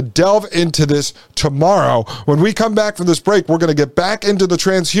iceberg. We're going to delve into this tomorrow. When we come back from this break, we're going to get back into the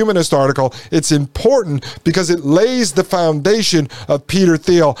Transhumanist article. It's important because it lays the foundation of Peter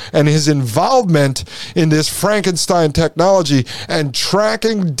Thiel and his involvement in this Frankenstein technology and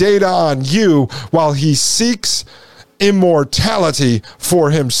tracking data on you while he seeks immortality for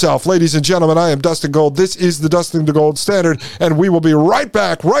himself. Ladies and gentlemen, I am Dustin Gold. This is the Dustin the Gold Standard, and we will be right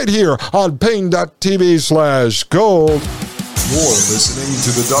back right here on Pain.tv/gold. You're listening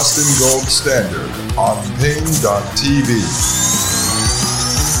to the Dustin Gold Standard on Pain.tv.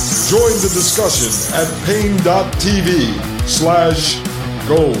 Join the discussion at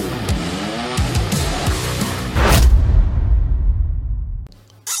Pain.tv/gold.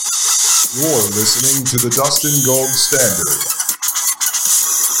 You're listening to the Dustin Gold Standard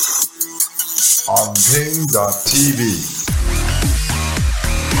on Pain.tv.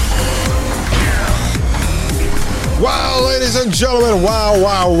 Wow, ladies and gentlemen,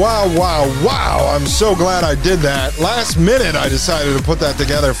 wow. I'm so glad I did that. Last minute, I decided to put that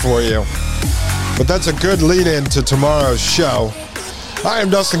together for you. But that's a good lead-in to tomorrow's show. I am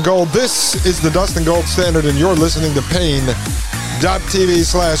Dustin Gold. This is the Dustin Gold Standard, and you're listening to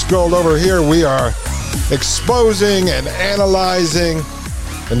Pain.tv/gold. Over here, we are exposing and analyzing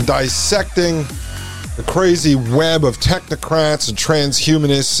and dissecting the crazy web of technocrats and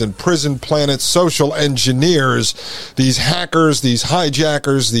transhumanists and prison planet social engineers, these hackers, these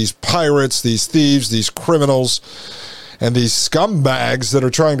hijackers, these pirates, these thieves, these criminals, and these scumbags that are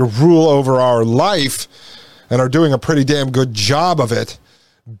trying to rule over our life and are doing a pretty damn good job of it,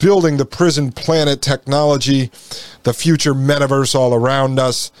 building the prison planet technology, the future metaverse all around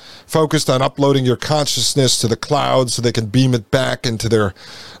us, focused on uploading your consciousness to the cloud so they can beam it back into their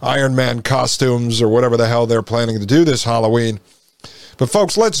Iron Man costumes or whatever the hell they're planning to do this Halloween. But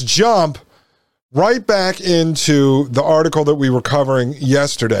folks, let's jump right back into the article that we were covering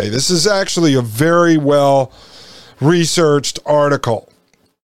yesterday. This is actually a very well researched article.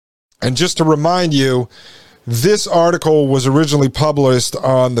 And just to remind you, this article was originally published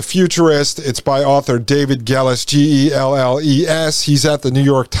on The Futurist. It's by author David Gellis, G-E-L-L-E-S. He's at the New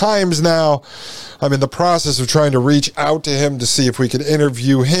York Times now. I'm in the process of trying to reach out to him to see if we could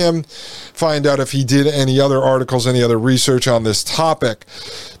interview him, find out if he did any other articles, any other research on this topic,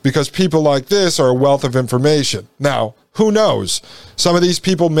 because people like this are a wealth of information. Now, who knows? Some of these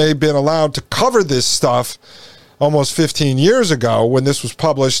people may have been allowed to cover this stuff almost 15 years ago when this was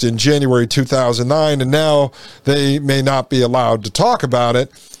published in January 2009, and now they may not be allowed to talk about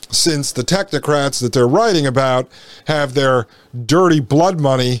it since the technocrats that they're writing about have their dirty blood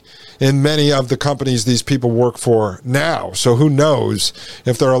money in many of the companies these people work for now. So who knows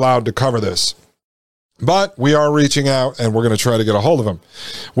if they're allowed to cover this. But we are reaching out, and we're going to try to get a hold of him.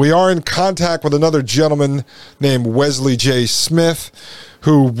 We are in contact with another gentleman named Wesley J. Smith,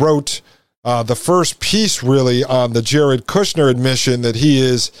 who wrote the first piece really on the Jared Kushner admission that he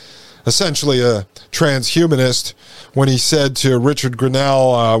is essentially a transhumanist when he said to Richard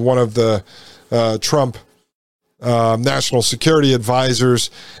Grenell, one of the Trump national security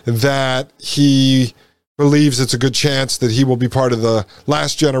advisors, that he believes it's a good chance that he will be part of the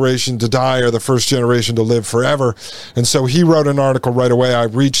last generation to die or the first generation to live forever. And so he wrote an article right away. I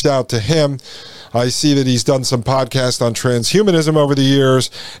reached out to him. I see that he's done some podcasts on transhumanism over the years,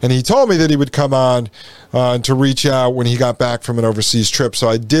 and he told me that he would come on to reach out when he got back from an overseas trip. So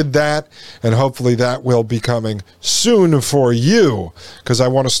I did that, and hopefully that will be coming soon for you, because I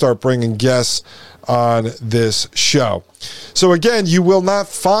want to start bringing guests on this show. So again, you will not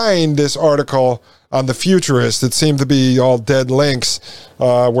find this article on The Futurist. It seemed to be all dead links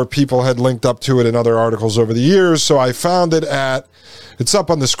where people had linked up to it in other articles over the years. So I found it it's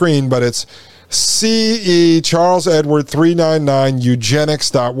up on the screen, but it's CE Charles Edward 399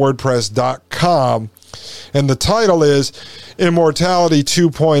 eugenics.wordpress.com. And the title is Immortality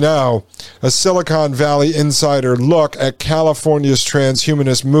 2.0, a Silicon Valley insider look at California's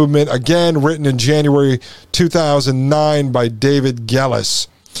transhumanist movement, again written in January 2009 by David Gellis,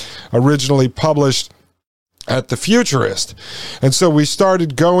 originally published at The Futurist. And so we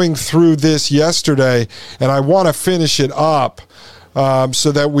started going through this yesterday, and I want to finish it up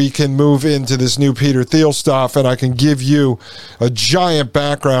so that we can move into this new Peter Thiel stuff, and I can give you a giant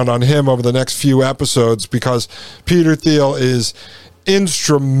background on him over the next few episodes, because Peter Thiel is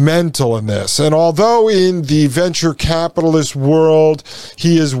instrumental in this. And although in the venture capitalist world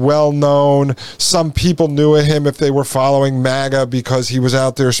he is well known, some people knew of him if they were following MAGA because he was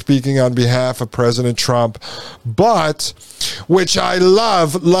out there speaking on behalf of President Trump. But, which I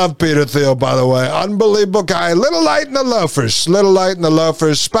love Peter Thiel, by the way, unbelievable guy, little light in the loafers,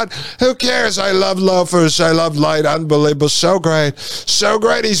 but who cares? I love loafers, I love light, unbelievable, so great.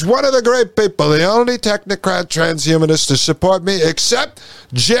 He's one of the great people, the only technocrat transhumanist to support me, except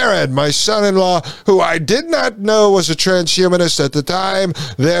Jared, my son-in-law, who I did not know was a transhumanist at the time.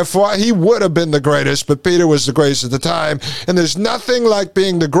 Therefore, he would have been the greatest, but Peter was the greatest at the time. And there's nothing like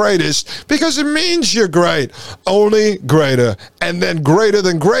being the greatest, because it means you're great. Only greater. And then greater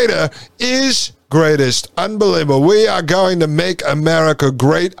than greater is greatest. Unbelievable. We are going to make America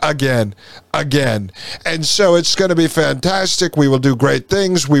great again. And so it's going to be fantastic. We will do great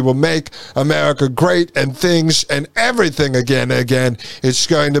things. We will make America great, and things and everything again. It's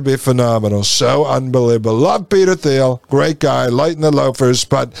going to be phenomenal. So unbelievable. Love Peter Thiel. Great guy. Light in the loafers.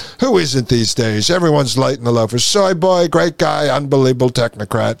 But who isn't these days? Everyone's light in the loafers. Soy boy. Great guy. Unbelievable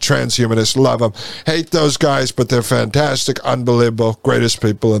technocrat. Transhumanist. Love them. Hate those guys, but they're fantastic. Unbelievable. Greatest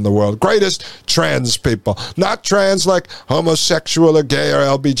people in the world. Greatest trans people. Not trans like homosexual or gay or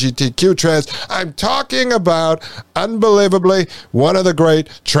LGBTQ trans. I'm talking about, unbelievably, one of the great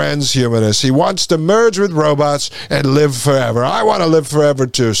transhumanists. He wants to merge with robots and live forever. I want to live forever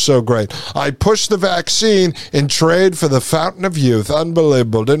too. So great. I pushed the vaccine in trade for the fountain of youth.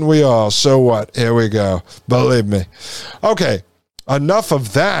 Unbelievable. Didn't we all? So what? Here we go. Believe me. Okay. Enough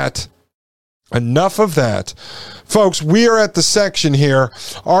of that. Enough of that. Folks, we are at the section here,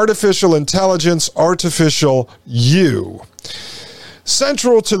 artificial intelligence, artificial you.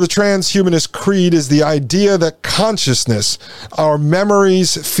 Central to the transhumanist creed is the idea that consciousness, our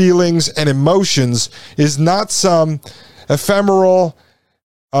memories, feelings, and emotions, is not some ephemeral,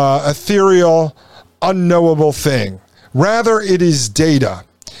 ethereal, unknowable thing. Rather, it is data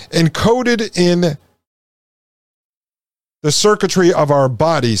encoded in the circuitry of our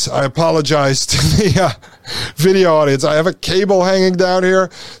bodies. I apologize to the video audience. I have a cable hanging down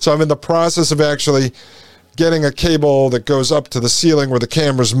here, so I'm in the process of actually getting a cable that goes up to the ceiling where the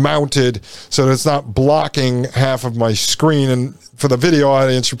camera's mounted so that it's not blocking half of my screen. And for the video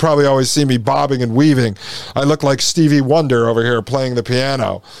audience, you probably always see me bobbing and weaving. I look like Stevie Wonder over here playing the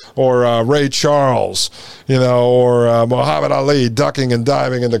piano, or Ray Charles, or Muhammad Ali ducking and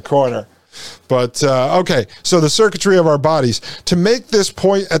diving in the corner. But, okay, so the circuitry of our bodies. To make this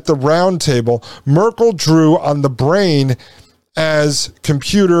point at the round table, Merkel drew on the brain as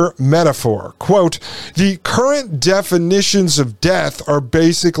computer metaphor. Quote, the current definitions of death are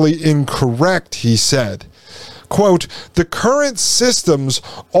basically incorrect, he said. Quote, the current systems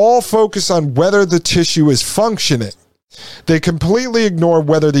all focus on whether the tissue is functioning. They completely ignore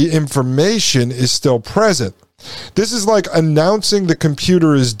whether the information is still present. This is like announcing the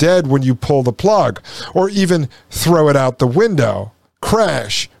computer is dead when you pull the plug, or even throw it out the window.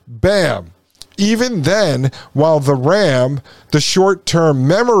 Crash. Bam. Even then, while the RAM, the short-term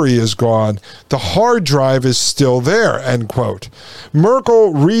memory, is gone, the hard drive is still there, end quote.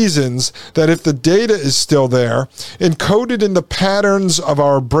 Merkel reasons that if the data is still there, encoded in the patterns of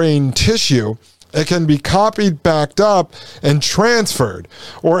our brain tissue, it can be copied, backed up, and transferred,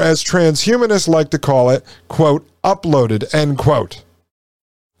 or as transhumanists like to call it, quote, uploaded, end quote.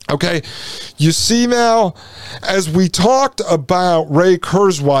 Okay, you see now, as we talked about Ray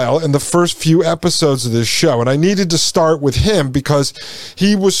Kurzweil in the first few episodes of this show, and I needed to start with him because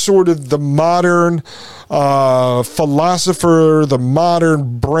he was sort of the modern philosopher, the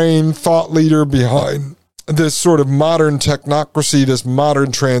modern brain thought leader behind this sort of modern technocracy, this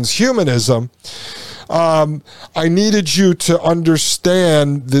modern transhumanism. I needed you to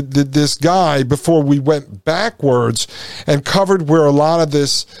understand this guy before we went backwards and covered where a lot of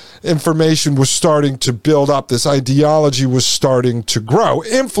this information was starting to build up. This ideology was starting to grow,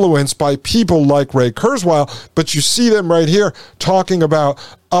 influenced by people like Ray Kurzweil. But you see them right here talking about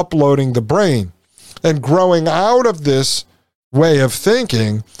uploading the brain. And growing out of this way of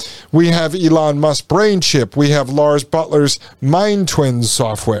thinking, we have Elon Musk's brain chip. We have Lars Butler's Mind Twins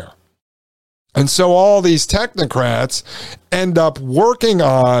software. And so all these technocrats end up working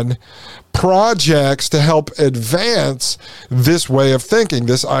on projects to help advance this way of thinking,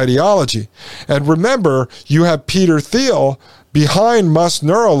 this ideology. And remember, you have Peter Thiel behind Musk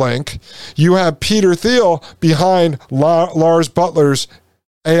Neuralink. You have Peter Thiel behind Lars Butler's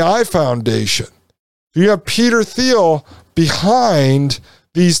AI Foundation. You have Peter Thiel behind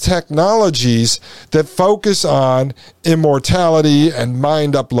these technologies that focus on immortality and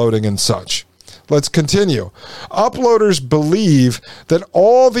mind uploading and such. Let's continue. Uploaders believe that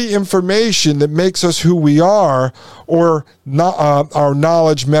all the information that makes us who we are, or our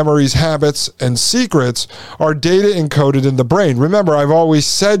knowledge, memories, habits, and secrets, are data encoded in the brain. Remember, I've always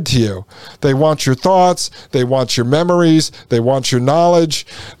said to you, they want your thoughts, they want your memories, they want your knowledge,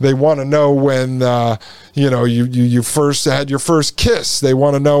 they want to know when you first had your first kiss, they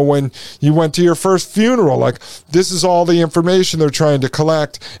want to know when you went to your first funeral. Like, this is all the information they're trying to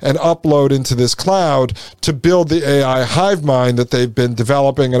collect and upload into this cloud to build the AI hive mind that they've been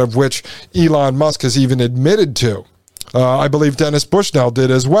developing, and of which Elon Musk has even admitted to. I believe Dennis Bushnell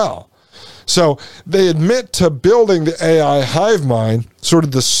did as well. So they admit to building the AI hive mind, sort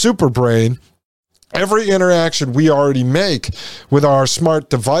of the super brain. Every interaction we already make with our smart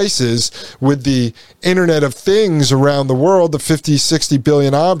devices, with the Internet of Things around the world, the 50, 60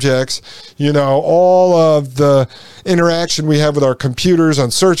 billion objects, all of the interaction we have with our computers,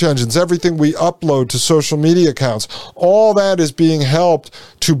 on search engines, everything we upload to social media accounts, all that is being helped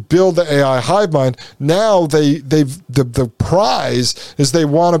to build the AI hive mind. Now the prize is they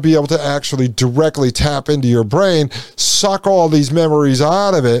want to be able to actually directly tap into your brain, suck all these memories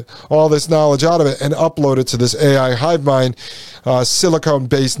out of it, all this knowledge out of it, and upload it to this AI hive mind,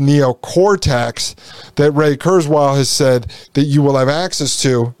 silicone-based neocortex that Ray Kurzweil has said that you will have access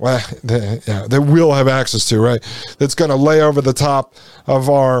to. Well, that we'll have access to, right? That's going to lay over the top of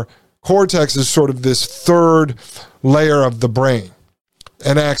our cortex as sort of this third layer of the brain,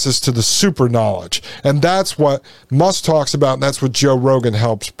 and access to the super knowledge. And that's what Musk talks about, and that's what Joe Rogan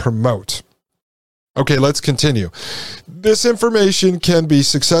helps promote. Okay, let's continue. This information can be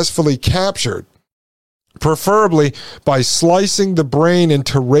successfully captured, preferably by slicing the brain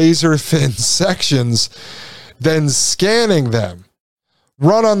into razor-thin sections, then scanning them.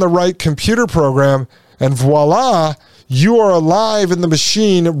 Run on the right computer program, and voila, you are alive in the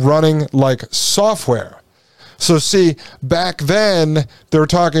machine running like software. So see, back then, they were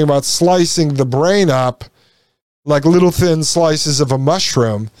talking about slicing the brain up like little thin slices of a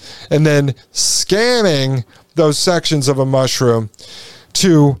mushroom, and then scanning those sections of a mushroom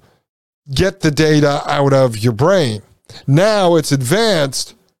to get the data out of your brain. Now it's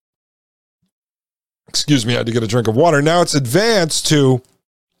advanced. Excuse me, I had to get a drink of water. Now it's advanced to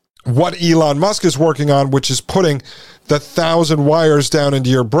what Elon Musk is working on, which is putting the 1,000 wires down into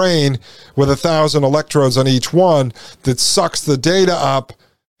your brain with 1,000 electrodes on each one that sucks the data up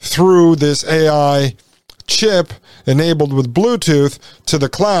through this AI chip enabled with Bluetooth to the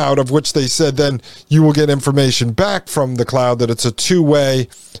cloud, of which they said then you will get information back from the cloud, that it's a two-way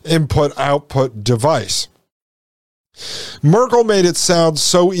input-output device. Merkel made it sound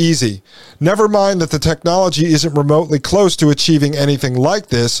so easy. Never mind that the technology isn't remotely close to achieving anything like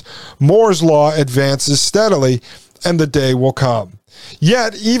this. Moore's law advances steadily, and the day will come.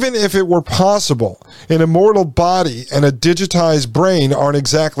 Yet, even if it were possible, an immortal body and a digitized brain aren't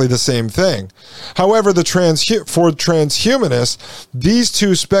exactly the same thing. However, for transhumanists, these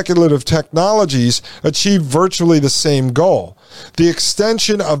two speculative technologies achieve virtually the same goal: the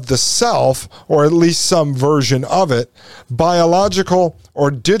extension of the self, or at least some version of it. Biological or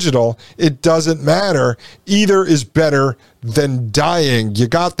digital, it doesn't matter. Either is better than dying. You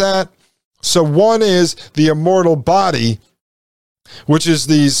got that? So one is the immortal body, which is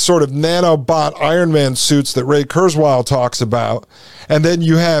these sort of nanobot Iron Man suits that Ray Kurzweil talks about. And then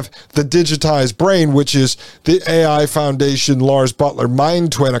you have the digitized brain, which is the AI Foundation Lars Butler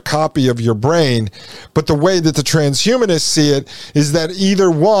mind twin, a copy of your brain. But the way that the transhumanists see it is that either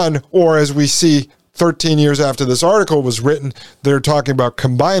one, or as we see 13 years after this article was written, they're talking about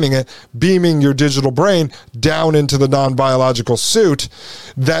combining it, beaming your digital brain down into the non-biological suit,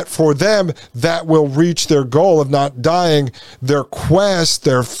 that for them, that will reach their goal of not dying, their quest,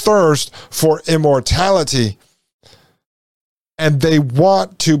 their thirst for immortality. And they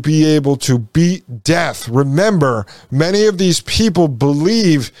want to be able to beat death. Remember, many of these people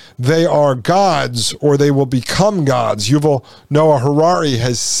believe they are gods, or they will become gods. Yuval Noah Harari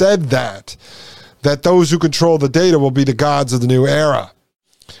has said that those who control the data will be the gods of the new era.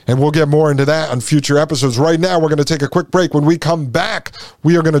 And we'll get more into that on future episodes. Right now, we're going to take a quick break. When we come back,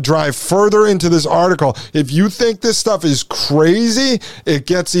 we are going to drive further into this article. If you think this stuff is crazy, it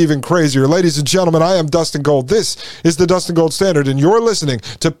gets even crazier. Ladies and gentlemen, I am Dustin Gold. This is the Dustin Gold Standard, and you're listening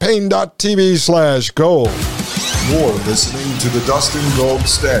to Pain.tv/gold. You're listening to the Dustin Gold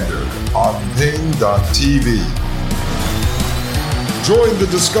Standard on Pain.tv. Join the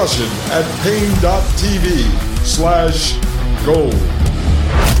discussion at Pain.tv/gold.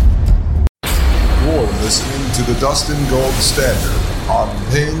 You're listening to the Dustin Gold Standard on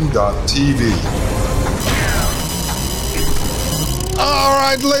Pain.tv. All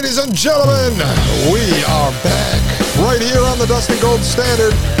right, ladies and gentlemen, we are back right here on the Dustin Gold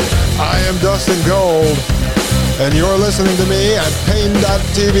Standard. I am Dustin Gold, and you're listening to me at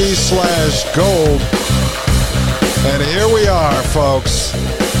Pain.tv/gold. And here we are, folks.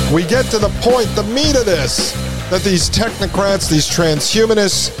 We get to the point, the meat of this, that these technocrats, these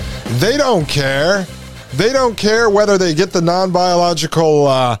transhumanists, they don't care. They don't care whether they get the non-biological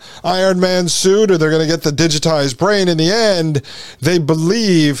Iron Man suit or they're going to get the digitized brain. In the end, they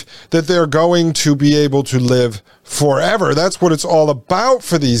believe that they're going to be able to live forever. That's what it's all about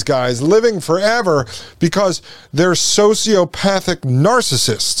for these guys, living forever, because they're sociopathic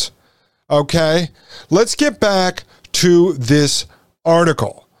narcissists. Okay? Let's get back to this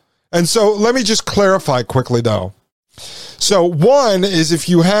article. And so let me just clarify quickly, though. So one is, if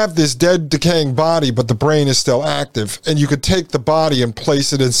you have this dead, decaying body, but the brain is still active, and you could take the body and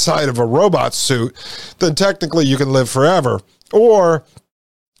place it inside of a robot suit, then technically you can live forever. Or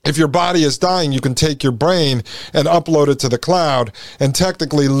if your body is dying, you can take your brain and upload it to the cloud and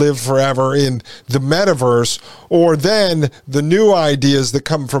technically live forever in the metaverse. Or then the new ideas that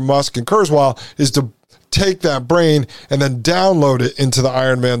come from Musk and Kurzweil is to take that brain and then download it into the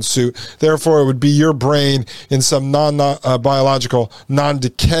Iron Man suit. Therefore, it would be your brain in some non-biological,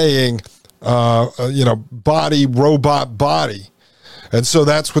 non-decaying, body, robot body. And so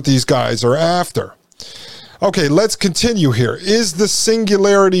that's what these guys are after. Okay, let's continue here. Is the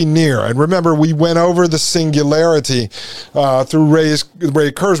singularity near? And remember, we went over the singularity through Ray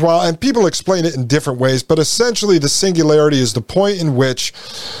Kurzweil, and people explain it in different ways, but essentially the singularity is the point in which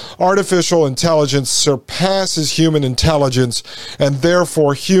artificial intelligence surpasses human intelligence, and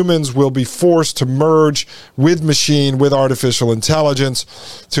therefore humans will be forced to merge with machine, with artificial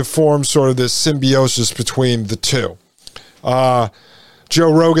intelligence, to form sort of this symbiosis between the two.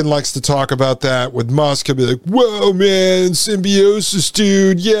 Joe Rogan likes to talk about that with Musk. He'll be like, whoa, man, symbiosis,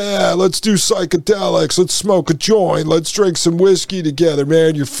 dude. Yeah, let's do psychedelics. Let's smoke a joint. Let's drink some whiskey together,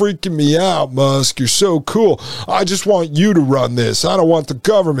 man. You're freaking me out, Musk. You're so cool. I just want you to run this. I don't want the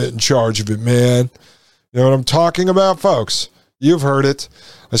government in charge of it, man. You know what I'm talking about, folks? You've heard it.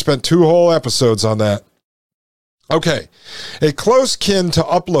 I spent 2 whole episodes on that. Okay, a close kin to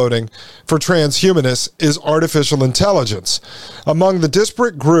uploading for transhumanists is artificial intelligence. Among the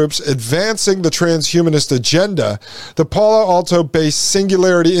disparate groups advancing the transhumanist agenda, the Palo Alto-based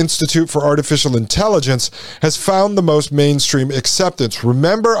Singularity Institute for Artificial Intelligence has found the most mainstream acceptance.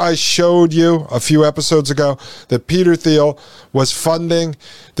 Remember, I showed you a few episodes ago that Peter Thiel was funding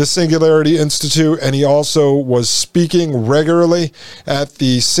the Singularity Institute, and he also was speaking regularly at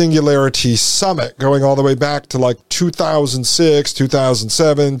the Singularity Summit, going all the way back to like 2006,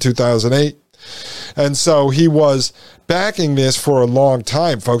 2007, 2008. And so he was backing this for a long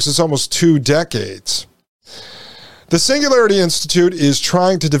time, folks. It's almost 2 decades. The Singularity Institute is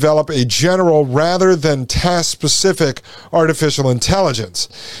trying to develop a general rather than task-specific artificial intelligence.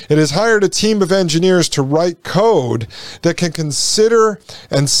 It has hired a team of engineers to write code that can consider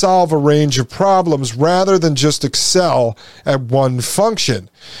and solve a range of problems rather than just excel at one function,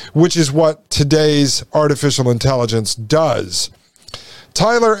 which is what today's artificial intelligence does.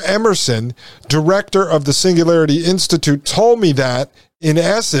 Tyler Emerson, director of the Singularity Institute, told me that, in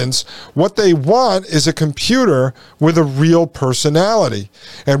essence, what they want is a computer with a real personality.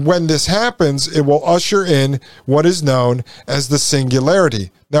 And when this happens, it will usher in what is known as the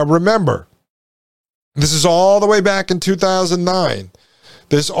singularity. Now remember, this is all the way back in 2009.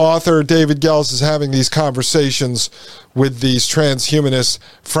 This author, David Gels, is having these conversations with these transhumanist,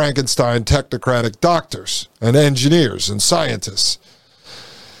 Frankenstein, technocratic doctors and engineers and scientists.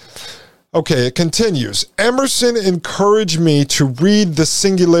 Okay, it continues. Emerson encouraged me to read The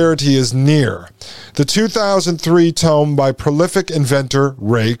Singularity is Near, the 2003 tome by prolific inventor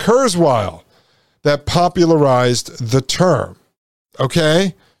Ray Kurzweil that popularized the term.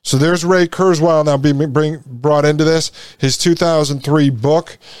 Okay, so there's Ray Kurzweil now being brought into this. His 2003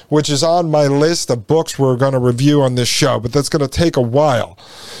 book, which is on my list of books we're going to review on this show, but that's going to take a while,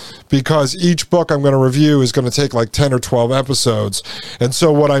 because each book I'm going to review is going to take like 10 or 12 episodes. And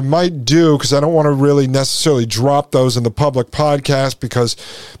so what I might do, because I don't want to really necessarily drop those in the public podcast because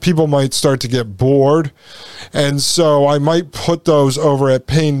people might start to get bored. And so I might put those over at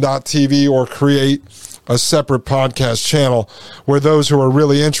pain.tv or create a separate podcast channel where those who are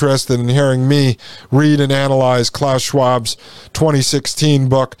really interested in hearing me read and analyze Klaus Schwab's 2016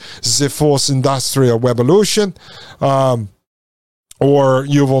 book, The Fourth Industrial Revolution, or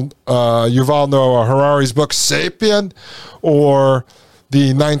Yuval Noah Harari's book, Sapien, or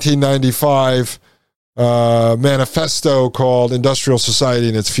the 1995 manifesto called Industrial Society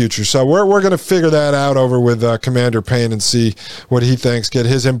and Its Future. So we're going to figure that out over with Commander Payne and see what he thinks, get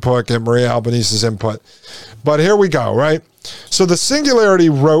his input, get Maria Albanese's input. But here we go, right? So the Singularity,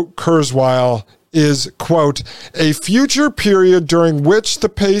 wrote Kurzweil, is, quote, a future period during which the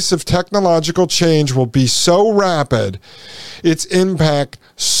pace of technological change will be so rapid, its impact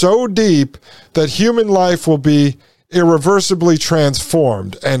so deep, that human life will be irreversibly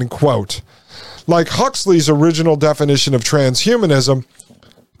transformed, end quote. Like Huxley's original definition of transhumanism,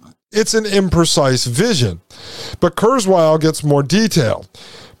 it's an imprecise vision. But Kurzweil gets more detailed,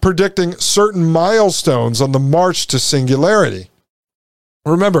 predicting certain milestones on the march to singularity.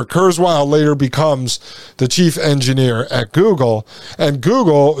 Remember, Kurzweil later becomes the chief engineer at Google, and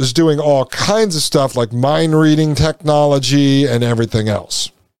Google is doing all kinds of stuff like mind reading technology and everything else.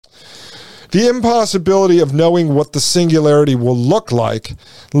 The impossibility of knowing what the singularity will look like,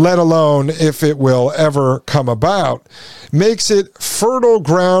 let alone if it will ever come about, makes it fertile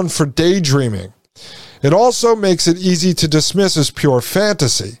ground for daydreaming. It also makes it easy to dismiss as pure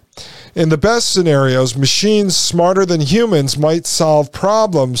fantasy. In the best scenarios, machines smarter than humans might solve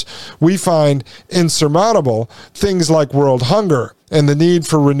problems we find insurmountable, things like world hunger and the need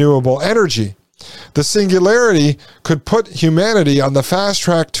for renewable energy. The singularity could put humanity on the fast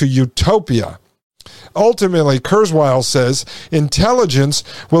track to utopia. Ultimately, Kurzweil says, intelligence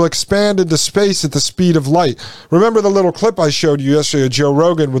will expand into space at the speed of light. Remember the little clip I showed you yesterday of Joe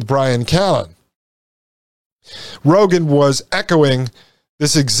Rogan with Brian Callen? Rogan was echoing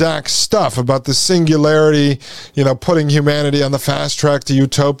this exact stuff about the singularity, putting humanity on the fast track to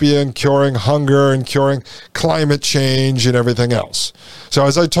utopia and curing hunger and curing climate change and everything else. So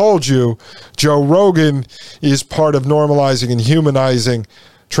as I told you, Joe Rogan is part of normalizing and humanizing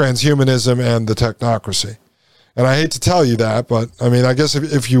transhumanism and the technocracy. And I hate to tell you that, but I guess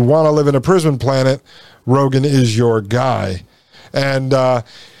if you want to live in a prison planet, Rogan is your guy. And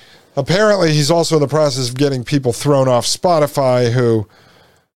apparently he's also in the process of getting people thrown off Spotify who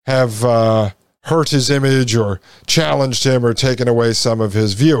have hurt his image or challenged him or taken away some of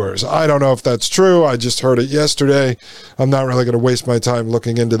his viewers. I don't know if that's true. I just heard it yesterday. I'm not really going to waste my time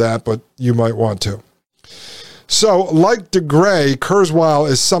looking into that, but you might want to. So, like DeGray, Kurzweil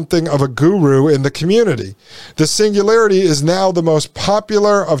is something of a guru in the community. The singularity is now the most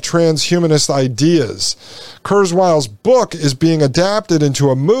popular of transhumanist ideas. Kurzweil's book is being adapted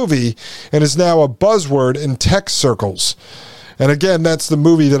into a movie and is now a buzzword in tech circles. And again, that's the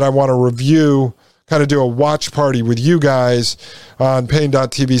movie that I want to review, kind of do a watch party with you guys on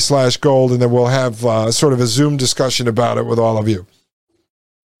pain.tv/gold, and then we'll have sort of a Zoom discussion about it with all of you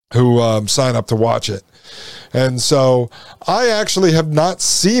who sign up to watch it. And so I actually have not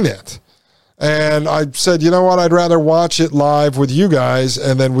seen it. And I said, you know what, I'd rather watch it live with you guys,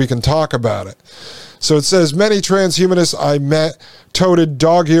 and then we can talk about it. So it says, many transhumanists I met toted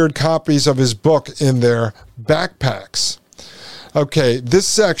dog-eared copies of his book in their backpacks. Okay, this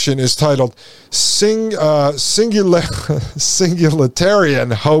section is titled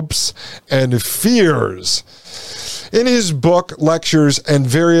Singularitarian Hopes and Fears. In his book, lectures, and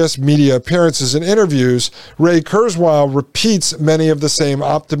various media appearances and interviews, Ray Kurzweil repeats many of the same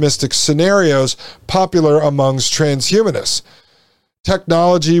optimistic scenarios popular amongst transhumanists.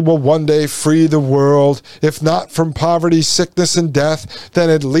 Technology will one day free the world, if not from poverty, sickness, and death, then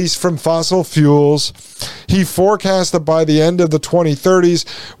at least from fossil fuels. He forecast that by the end of the 2030s,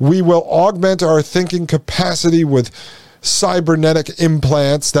 we will augment our thinking capacity with cybernetic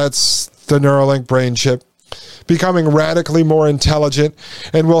implants, that's the Neuralink brain chip, becoming radically more intelligent,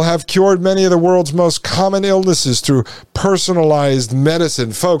 and will have cured many of the world's most common illnesses through personalized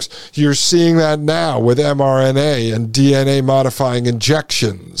medicine. Folks, you're seeing that now with mRNA and DNA modifying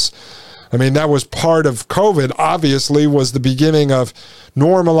injections. That was part of COVID, obviously, was the beginning of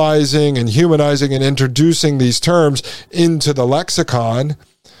normalizing and humanizing and introducing these terms into the lexicon.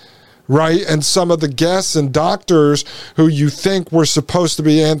 Right? And some of the guests and doctors who you think were supposed to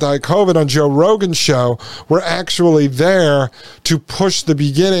be anti-COVID on Joe Rogan's show were actually there to push the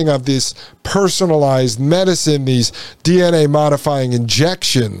beginning of this personalized medicine, these DNA modifying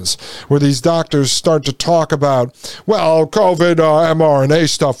injections, where these doctors start to talk about, well, COVID mRNA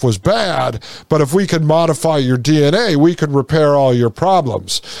stuff was bad, but if we could modify your DNA, we could repair all your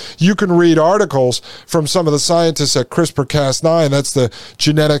problems. You can read articles from some of the scientists at CRISPR-Cas9, that's the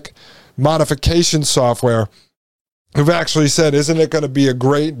genetic modification software, who've actually said, isn't it going to be a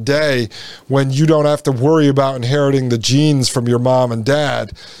great day when you don't have to worry about inheriting the genes from your mom and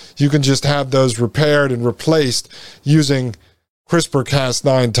dad? You can just have those repaired and replaced using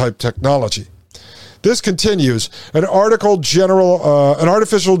CRISPR-Cas9 type technology. This continues. An artificial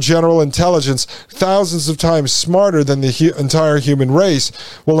general intelligence thousands of times smarter than the entire human race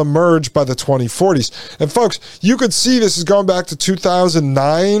will emerge by the 2040s. And folks, you could see this is going back to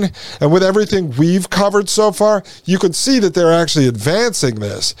 2009, and with everything we've covered so far, you could see that they're actually advancing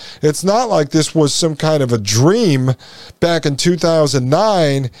this. It's not like this was some kind of a dream back in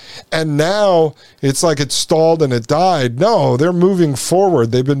 2009, and now it's like it stalled and it died. No, they're moving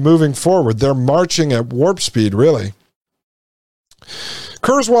forward. They've been moving forward. They're marching at warp speed, really.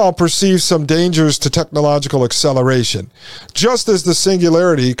 Kurzweil perceives some dangers to technological acceleration. Just as the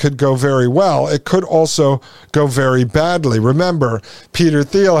singularity could go very well, it could also go very badly. Remember, Peter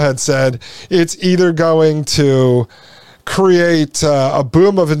Thiel had said it's either going to create a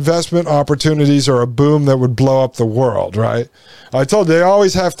boom of investment opportunities or a boom that would blow up the world, right? I told you, they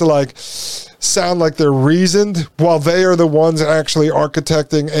always have to sound like they're reasoned while they are the ones actually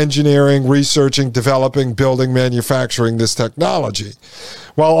architecting, engineering, researching, developing, building, manufacturing this technology,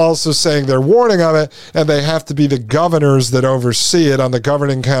 while also saying they're warning of it, and they have to be the governors that oversee it on the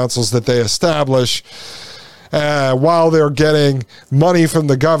governing councils that they establish, while they're getting money from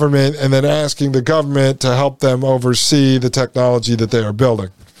the government and then asking the government to help them oversee the technology that they are building.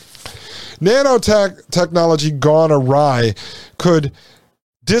 Nanotechnology gone awry could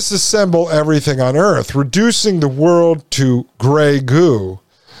disassemble everything on Earth, reducing the world to gray goo.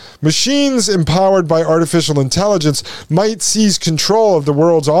 Machines empowered by artificial intelligence might seize control of the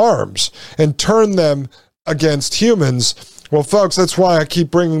world's arms and turn them against humans. Well, folks, that's why I keep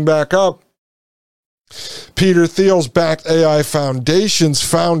bringing back up Peter Thiel's backed AI Foundation's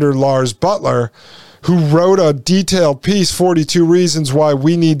founder, Lars Butler, who wrote a detailed piece, 42 Reasons Why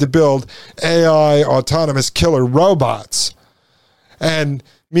We Need to Build AI Autonomous Killer Robots. And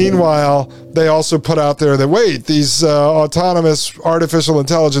meanwhile, they also put out there that, wait, these autonomous artificial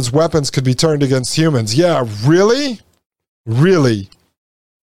intelligence weapons could be turned against humans. Yeah, really? Really?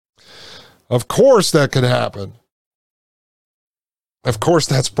 Of course that could happen. Of course,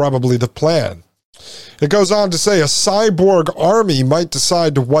 that's probably the plan. It goes on to say a cyborg army might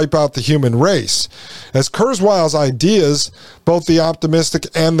decide to wipe out the human race. As Kurzweil's ideas, both the optimistic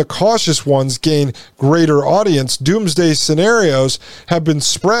and the cautious ones, gain greater audience, doomsday scenarios have been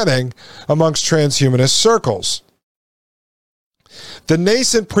spreading amongst transhumanist circles. The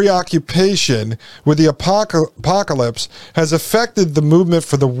nascent preoccupation with the apocalypse has affected the movement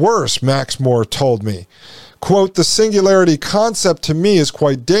for the worse, Max Moore told me. Quote, the singularity concept to me is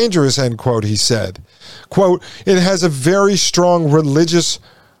quite dangerous, end quote, he said. Quote, it has a very strong religious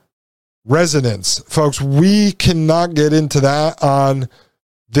resonance. Folks, we cannot get into that on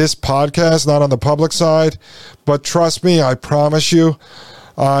this podcast, not on the public side, but trust me, I promise you,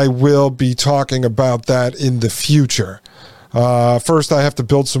 I will be talking about that in the future. First, I have to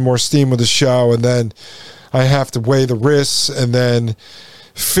build some more steam with the show, and then I have to weigh the risks and then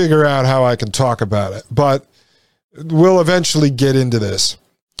figure out how I can talk about it. But we'll eventually get into this.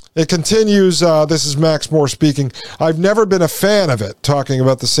 It continues, this is Max Moore speaking, I've never been a fan of it, talking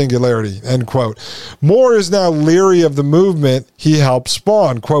about the singularity, end quote. Moore is now leery of the movement he helped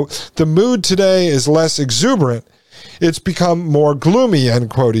spawn. Quote, the mood today is less exuberant. It's become more gloomy, end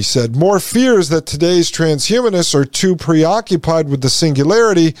quote, he said. Moore fears that today's transhumanists are too preoccupied with the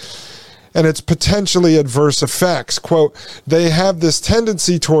singularity and its potentially adverse effects. Quote, they have this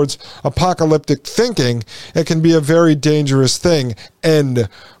tendency towards apocalyptic thinking. It can be a very dangerous thing, end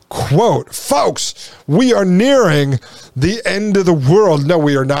quote. Folks, we are nearing the end of the world. No,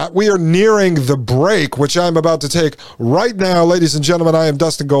 we are not. We are nearing the break, which I'm about to take right now. Ladies and gentlemen, I am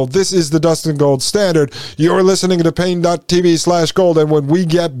Dustin Gold. This is the Dustin Gold Standard. You're listening to pain.tv/gold. And when we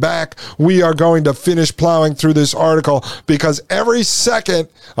get back, we are going to finish plowing through this article, because every second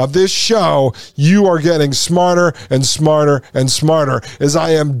of this show, you are getting smarter and smarter and smarter as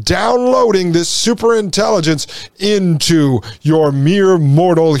I am downloading this super intelligence into your mere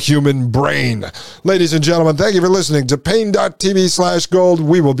mortal human brain. Ladies and gentlemen, thank you for listening to pain.tv/gold.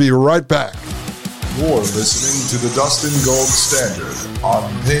 We will be right back. You're listening to the Dustin Gold Standard on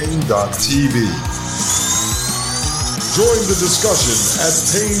pain.tv. Join the discussion at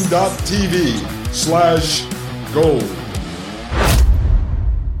pain.tv/gold.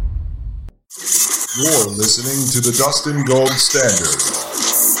 You're listening to the Dustin Gold Standard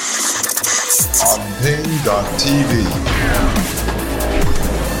on pain.tv.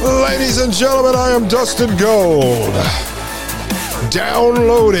 Ladies and gentlemen, I am Dustin Gold,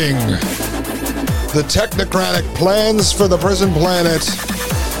 downloading the technocratic plans for the prison planet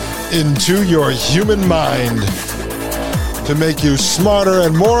into your human mind to make you smarter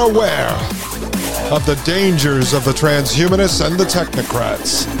and more aware of the dangers of the transhumanists and the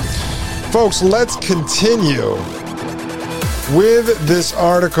technocrats. Folks, let's continue with this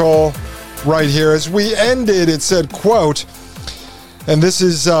article right here. As we ended, it said, quote, and this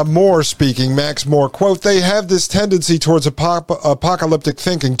is Moore speaking, Max Moore, quote, they have this tendency towards apocalyptic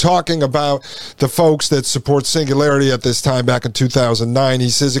thinking, talking about the folks that support singularity at this time back in 2009. He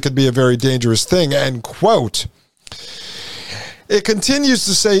says it could be a very dangerous thing, end quote. It continues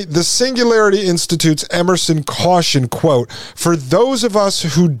to say, the Singularity Institute's Emerson caution, quote, for those of us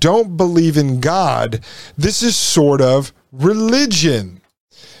who don't believe in God, this is sort of religion.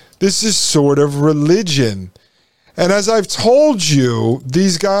 This is sort of religion. And as I've told you,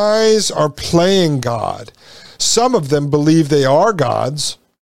 these guys are playing God. Some of them believe they are gods.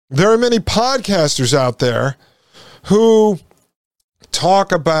 There are many podcasters out there who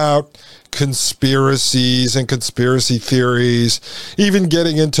talk about conspiracies and conspiracy theories, even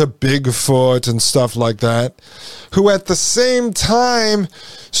getting into Bigfoot and stuff like that, who at the same time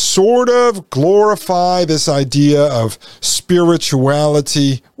sort of glorify this idea of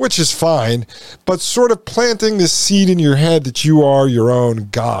spirituality, which is fine, but sort of planting this seed in your head that you are your own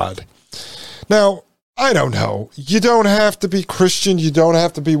God. Now, I don't know. You don't have to be Christian. You don't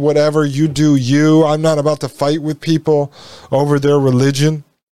have to be whatever. You do you. I'm not about to fight with people over their religion.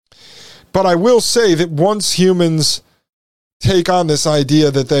 But I will say that once humans take on this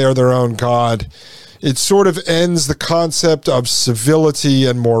idea that they are their own God, it sort of ends the concept of civility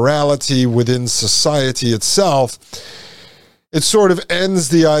and morality within society itself. It sort of ends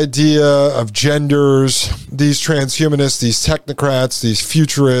the idea of genders, these transhumanists, these technocrats, these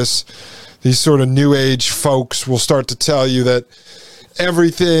futurists, these sort of new age folks will start to tell you that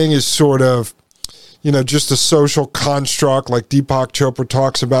everything is sort of, just a social construct like Deepak Chopra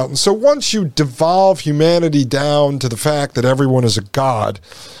talks about. And so once you devolve humanity down to the fact that everyone is a god,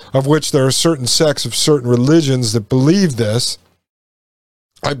 of which there are certain sects of certain religions that believe this,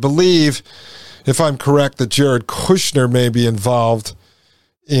 I believe, if I'm correct, that Jared Kushner may be involved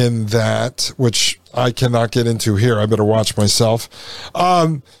in that, which I cannot get into here. I better watch myself.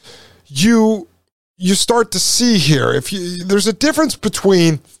 You start to see here, there's a difference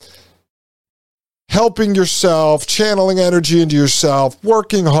between helping yourself, channeling energy into yourself,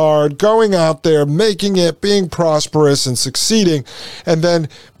 working hard, going out there, making it, being prosperous and succeeding, and then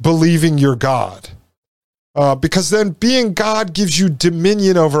believing you're God. Because then being God gives you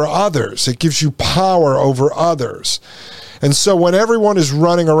dominion over others. It gives you power over others. And so when everyone is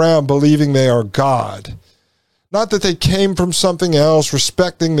running around believing they are God, not that they came from something else,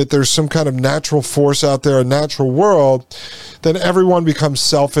 respecting that there's some kind of natural force out there, a natural world, then everyone becomes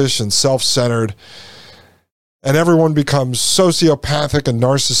selfish and self-centered, and everyone becomes sociopathic and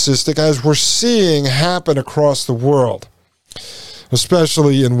narcissistic, as we're seeing happen across the world,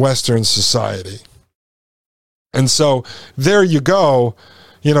 especially in Western society. And so there you go.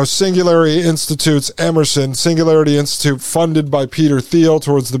 Singularity Institute's Emerson, Singularity Institute funded by Peter Thiel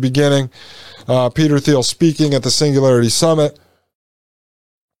towards the beginning. Peter Thiel speaking at the Singularity Summit,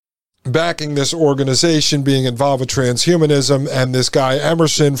 backing this organization, being involved with transhumanism, and this guy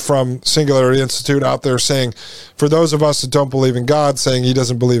Emerson from Singularity Institute out there saying, for those of us that don't believe in God, saying he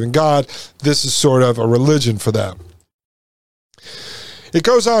doesn't believe in God, this is sort of a religion for them. It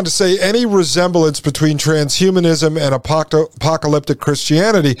goes on to say any resemblance between transhumanism and apocalyptic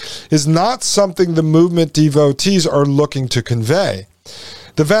Christianity is not something the movement devotees are looking to convey.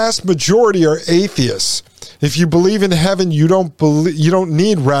 The vast majority are atheists. If you believe in heaven, you don't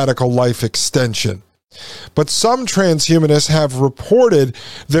need radical life extension. But some transhumanists have reported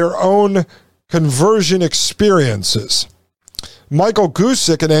their own conversion experiences. Michael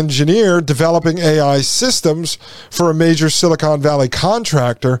Gusick, an engineer developing AI systems for a major Silicon Valley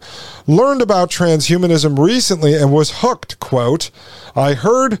contractor, learned about transhumanism recently and was hooked. Quote, I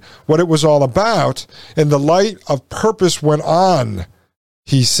heard what it was all about, and the light of purpose went on,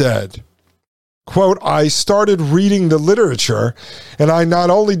 he said. Quote, I started reading the literature, and I not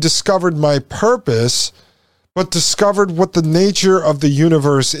only discovered my purpose, but discovered what the nature of the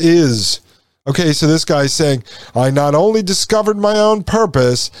universe is. Okay, so this guy's saying, I not only discovered my own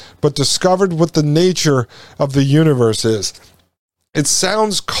purpose, but discovered what the nature of the universe is. It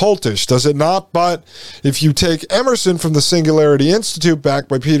sounds cultish, does it not? But if you take Emerson from the Singularity Institute, backed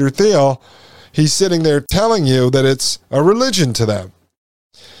by Peter Thiel, he's sitting there telling you that it's a religion to them.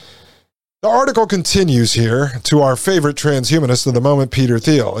 The article continues here to our favorite transhumanist of the moment, Peter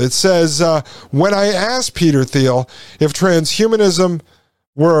Thiel. It says, when I asked Peter Thiel if transhumanism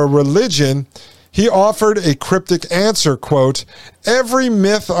were a religion, he offered a cryptic answer, quote, every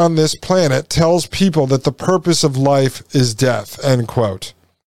myth on this planet tells people that the purpose of life is death, end quote.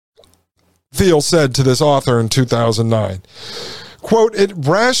 Thiel said to this author in 2009, quote, it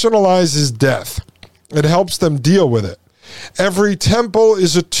rationalizes death. It helps them deal with it. Every temple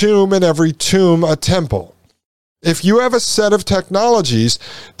is a tomb and every tomb a temple. If you have a set of technologies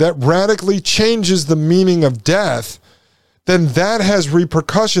that radically changes the meaning of death, then that has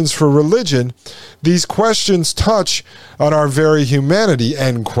repercussions for religion. These questions touch on our very humanity,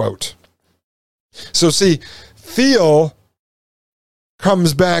 end quote. So see, Thiel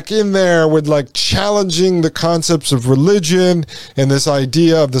comes back in there with challenging the concepts of religion and this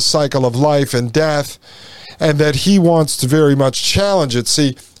idea of the cycle of life and death, and that he wants to very much challenge it.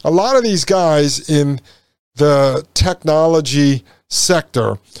 See, a lot of these guys in the technology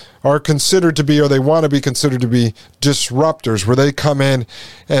sector are considered to be, or they want to be considered to be, disruptors, where they come in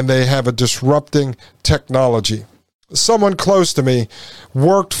and they have a disrupting technology. Someone close to me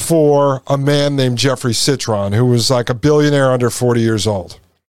worked for a man named Jeffrey Citron, who was like a billionaire under 40 years old.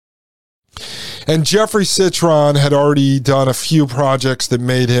 And Jeffrey Citron had already done a few projects that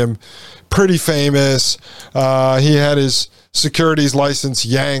made him pretty famous. He had his securities license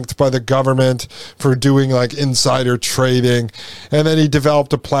yanked by the government for doing insider trading. And then he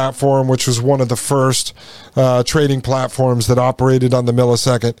developed a platform which was one of the first trading platforms that operated on the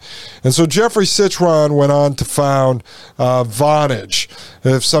millisecond. And so Jeffrey Citron went on to found Vonage.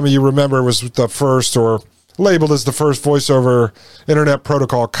 If some of you remember, it was the first, or labeled as the first, voice-over internet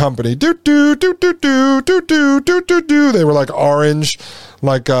protocol company. They were like Orange,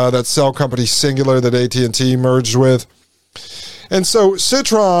 that cell company Singular that AT&T merged with. And so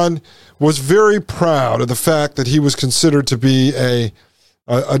Citron was very proud of the fact that he was considered to be a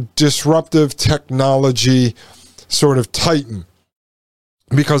a disruptive technology sort of titan.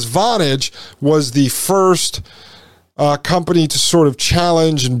 Because Vonage was the first company to sort of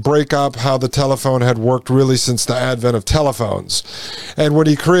challenge and break up how the telephone had worked really since the advent of telephones. And when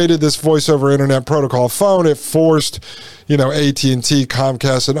he created this voice over internet protocol phone, it forced, AT&T,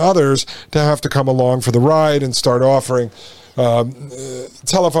 Comcast, and others to have to come along for the ride and start offering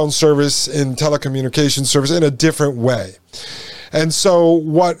telephone service and telecommunication service in a different way. And so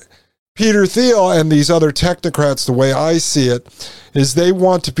what Peter Thiel and these other technocrats, the way I see it, is they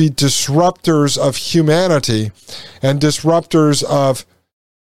want to be disruptors of humanity and disruptors of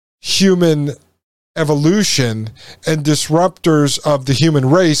human evolution and disruptors of the human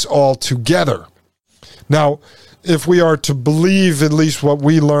race altogether. Now, if we are to believe at least what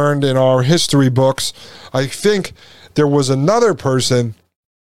we learned in our history books, I think there was another person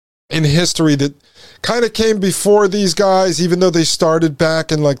in history that kind of came before these guys, even though they started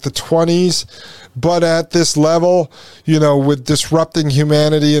back in like the 20s, but at this level, with disrupting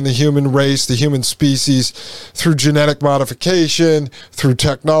humanity and the human race, the human species, through genetic modification, through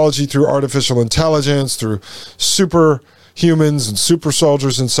technology, through artificial intelligence, through superhumans and super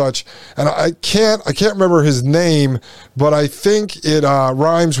soldiers and such. And I can't remember his name, but I think it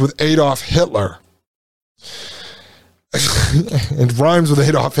rhymes with Adolf Hitler. It rhymes with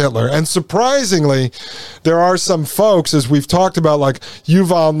Adolf Hitler. And surprisingly, there are some folks, as we've talked about, like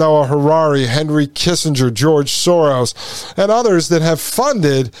Yuval Noah Harari, Henry Kissinger, George Soros, and others that have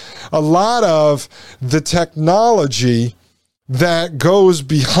funded a lot of the technology that goes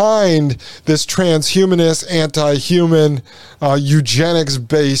behind this transhumanist, anti-human,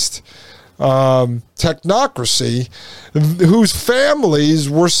 eugenics-based technocracy, whose families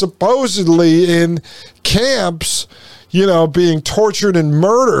were supposedly in camps, being tortured and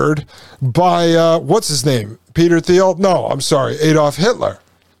murdered by, what's his name? Peter Thiel? No, I'm sorry, Adolf Hitler.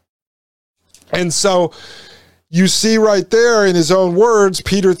 And so you see right there in his own words,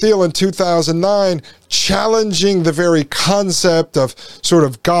 Peter Thiel in 2009 challenging the very concept of sort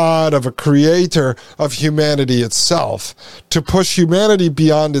of God, of a creator of humanity itself, to push humanity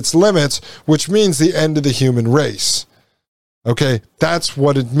beyond its limits, which means the end of the human race. Okay, that's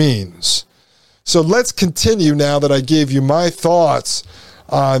what it means. So let's continue now that I gave you my thoughts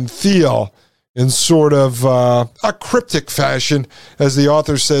on Thiel in sort of a cryptic fashion, as the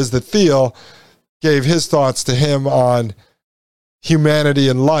author says that Thiel gave his thoughts to him on humanity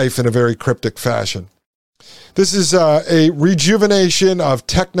and life in a very cryptic fashion. This is a rejuvenation of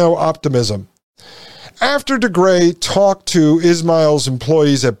techno-optimism. After DeGray talked to Ismail's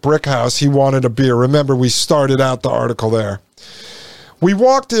employees at Brick House, he wanted a beer. Remember, we started out the article there. We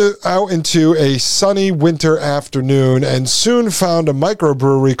walked out into a sunny winter afternoon and soon found a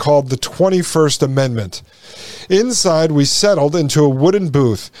microbrewery called the 21st Amendment. Inside, we settled into a wooden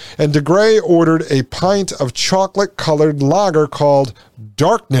booth, and DeGray ordered a pint of chocolate-colored lager called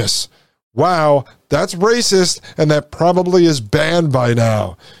Darkness. Wow, that's racist, and that probably is banned by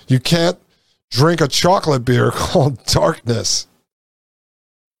now. You can't drink a chocolate beer called Darkness.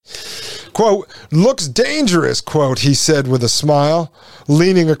 Quote, looks dangerous, quote, he said with a smile,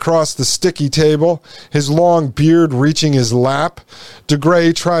 leaning across the sticky table, his long beard reaching his lap.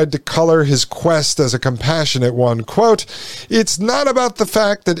 DeGray tried to color his quest as a compassionate one. Quote, it's not about the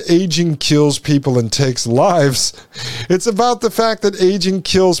fact that aging kills people and takes lives. It's about the fact that aging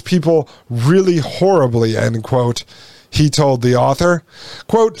kills people really horribly, end quote. He told the author,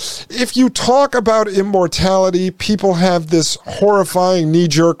 quote, if you talk about immortality, people have this horrifying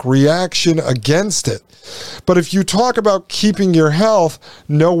knee-jerk reaction against it. But if you talk about keeping your health,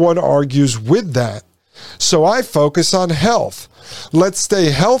 no one argues with that. So I focus on health. Let's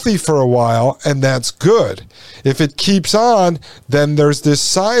stay healthy for a while, and that's good. If it keeps on, then there's this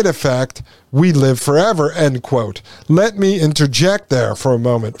side effect, we live forever, end quote. Let me interject there for a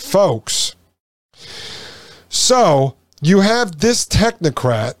moment, folks. So, you have this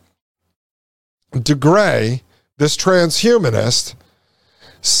technocrat, DeGray, this transhumanist,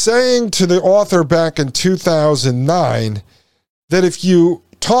 saying to the author back in 2009 that if you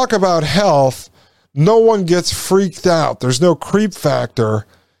talk about health, no one gets freaked out. There's no creep factor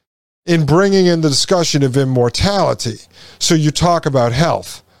in bringing in the discussion of immortality. So you talk about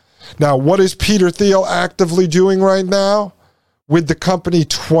health. Now, what is Peter Thiel actively doing right now with the company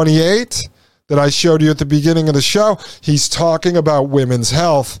 28? That I showed you at the beginning of the show? He's talking about women's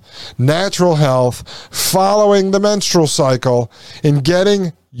health, natural health, following the menstrual cycle, and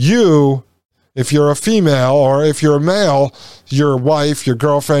getting you if you're a female, or if you're a male, your wife, your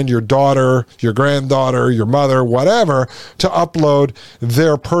girlfriend, your daughter, your granddaughter, your mother, whatever, to upload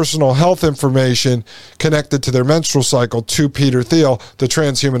their personal health information connected to their menstrual cycle to Peter Thiel, the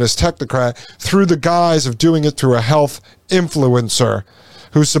transhumanist technocrat, through the guise of doing it through a health influencer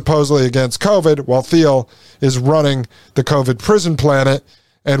who's supposedly against COVID, while Thiel is running the COVID prison planet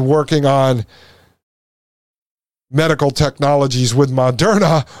and working on medical technologies with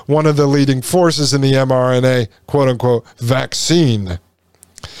Moderna, one of the leading forces in the mRNA, quote-unquote, vaccine.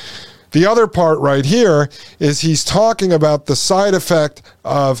 The other part right here is he's talking about the side effect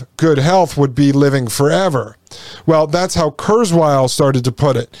of good health would be living forever. Well, that's how Kurzweil started to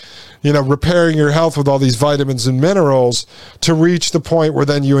put it. You know, repairing your health with all these vitamins and minerals to reach the point where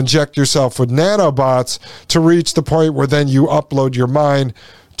then you inject yourself with nanobots, to reach the point where then you upload your mind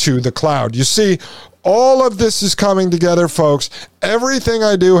to the cloud. You see, all of this is coming together, folks. Everything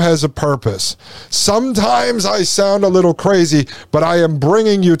I do has a purpose. Sometimes I sound a little crazy, but I am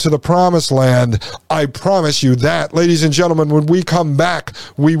bringing you to the promised land. I promise you that. Ladies and gentlemen, when we come back,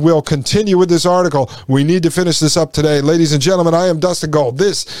 we will continue with this article. We need to finish this up today. Ladies and gentlemen, I am Dustin Gold.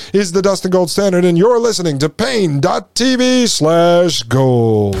 This is the Dustin Gold Standard, and you're listening to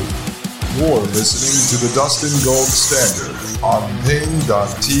Pain.tv/gold. You're listening to the Dustin Gold Standard on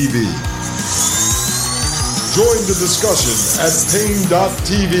Pain.tv. Join the discussion at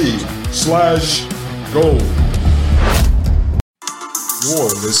Pain.tv/gold.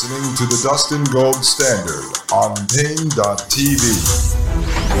 You're listening to the Dustin Gold Standard on Pain.tv.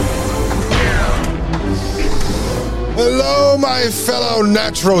 Hello, my fellow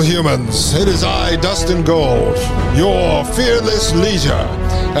natural humans. It is I, Dustin Gold, your fearless leader,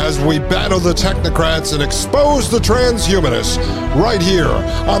 as we battle the technocrats and expose the transhumanists right here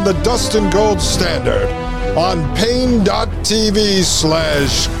on the Dustin Gold Standard on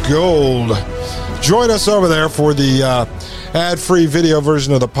Pain.tv/gold. Join us over there for the ad-free video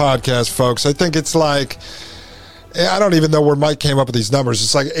version of the podcast, folks. I think it's like, I don't even know where Mike came up with these numbers.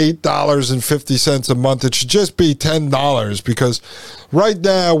 It's like $8.50 a month. It should just be $10 because right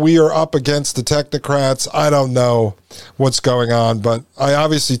now we are up against the technocrats. I don't know what's going on, but I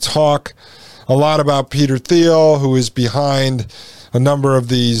obviously talk a lot about Peter Thiel, who is behind a number of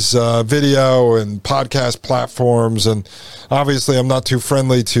these video and podcast platforms. And obviously I'm not too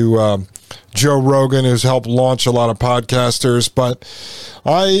friendly to Joe Rogan, who's helped launch a lot of podcasters, but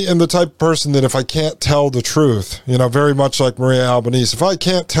I am the type of person that if I can't tell the truth, you know, very much like Maria Albanese, if I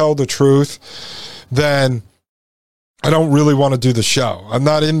can't tell the truth, then I don't really want to do the show. I'm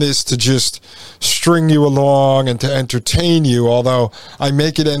not in this to just string you along and to entertain you, although I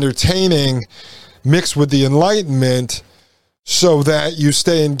make it entertaining mixed with the enlightenment so that you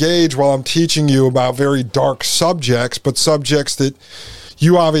stay engaged while I'm teaching you about very dark subjects, but subjects that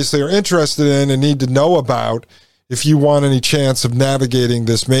you obviously are interested in and need to know about if you want any chance of navigating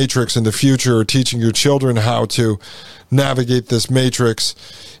this matrix in the future, or teaching your children how to navigate this matrix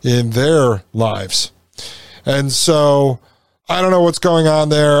in their lives. And so I don't know what's going on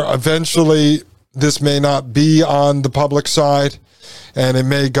there. Eventually, this may not be on the public side, and it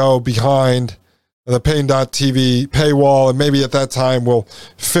may go behind the Pain.tv paywall, and maybe at that time we'll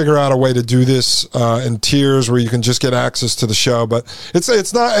figure out a way to do this in tiers where you can just get access to the show. But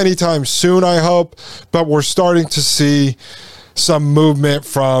it's not anytime soon, I hope, but we're starting to see some movement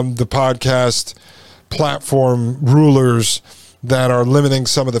from the podcast platform rulers that are limiting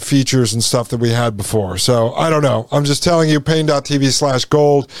some of the features and stuff that we had before. So I don't know. I'm just telling you,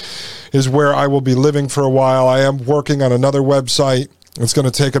 Pain.tv/gold is where I will be living for a while. I am working on another website. It's going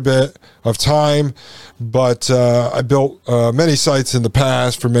to take a bit of time, but I built many sites in the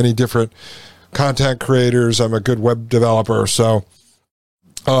past for many different content creators. I'm a good web developer. So,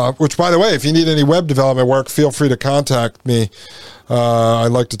 which, by the way, if you need any web development work, feel free to contact me. I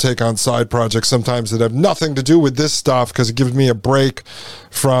like to take on side projects sometimes that have nothing to do with this stuff because it gives me a break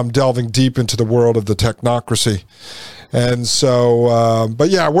from delving deep into the world of the technocracy. And so, but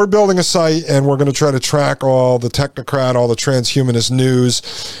yeah, we're building a site and we're going to try to track all the technocrat, all the transhumanist news.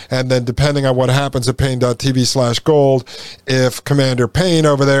 And then depending on what happens at Pain.tv/gold, if Commander Payne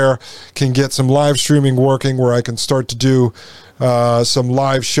over there can get some live streaming working where I can start to do some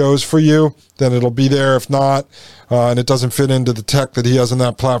live shows for you, then it'll be there. If not, and it doesn't fit into the tech that he has on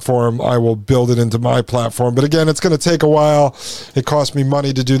that platform, I will build it into my platform. But again, it's going to take a while. It costs me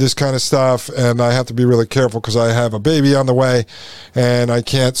money to do this kind of stuff, and I have to be really careful because I have a baby on the way, and I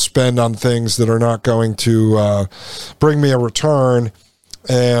can't spend on things that are not going to bring me a return,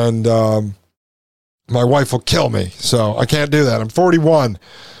 and my wife will kill me. So I can't do that. I'm 41.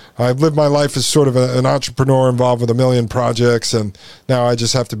 I've lived my life as sort of an entrepreneur involved with a million projects, and now I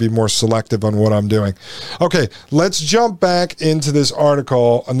just have to be more selective on what I'm doing. Okay, let's jump back into this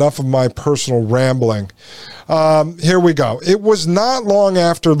article. Enough of my personal rambling. Here we go. It was not long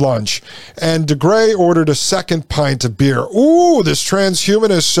after lunch, and DeGray ordered a second pint of beer. Ooh, this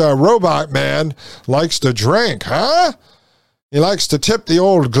transhumanist robot man likes to drink, huh? He likes to tip the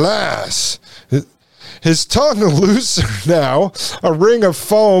old glass. His tongue looser now, a ring of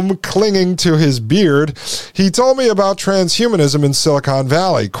foam clinging to his beard. He told me about transhumanism in Silicon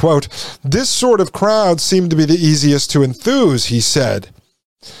Valley. Quote, "This sort of crowd seemed to be the easiest to enthuse," he said.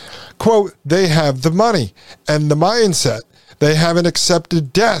 Quote, "They have the money and the mindset. They haven't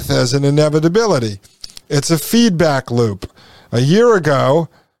accepted death as an inevitability. It's a feedback loop. A year ago,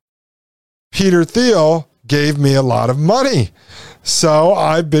 Peter Thiel gave me a lot of money. So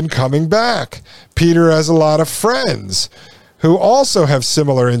I've been coming back. Peter has a lot of friends who also have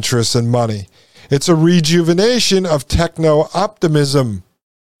similar interests in money. It's a rejuvenation of techno-optimism."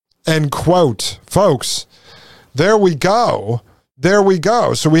 End quote. Folks, there we go. There we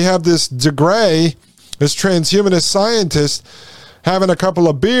go. So we have this DeGray, this transhumanist scientist, having a couple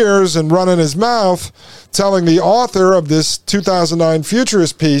of beers and running his mouth, telling the author of this 2009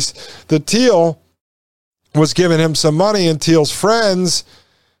 futurist piece that Thiel was giving him some money, and Thiel's friends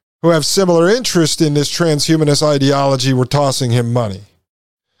who have similar interest in this transhumanist ideology were tossing him money.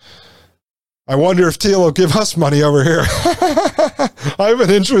 I wonder if Thiel will give us money over here. I have an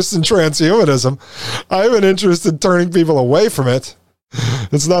interest in transhumanism. I have an interest in turning people away from it.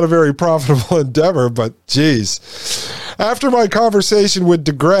 It's not a very profitable endeavor, but geez. After my conversation with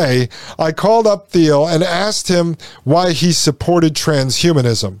DeGray, I called up Thiel and asked him why he supported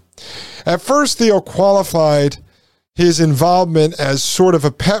transhumanism. At first, Thiel qualified his involvement as sort of a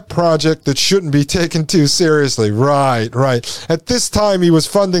pet project that shouldn't be taken too seriously. Right. At this time, he was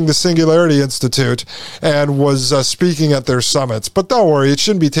funding the Singularity Institute and was speaking at their summits. But don't worry, it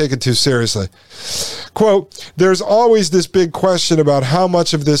shouldn't be taken too seriously. Quote, "There's always this big question about how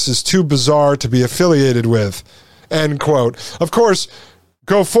much of this is too bizarre to be affiliated with." End quote. Of course,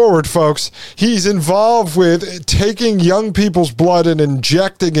 go forward, folks. He's involved with taking young people's blood and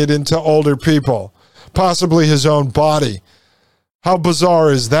injecting it into older people, possibly his own body. How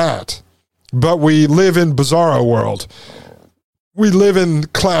bizarre is that? But we live in bizarro world. We live in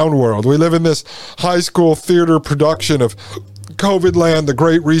clown world. We live in this high school theater production of COVID Land, The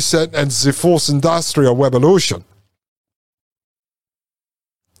Great Reset, and the Fourth Industrial Revolution.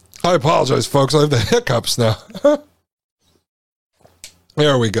 I apologize, folks. I have the hiccups now.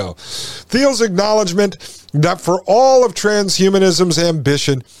 There we go. Thiel's acknowledgement that for all of transhumanism's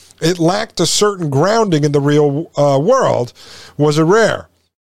ambition, it lacked a certain grounding in the real world was a rare,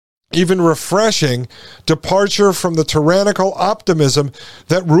 even refreshing departure from the tyrannical optimism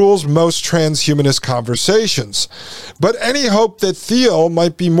that rules most transhumanist conversations. But any hope that Thiel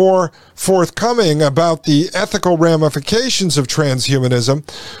might be more forthcoming about the ethical ramifications of transhumanism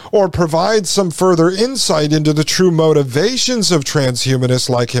or provide some further insight into the true motivations of transhumanists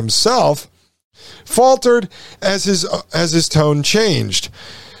like himself faltered as his tone changed.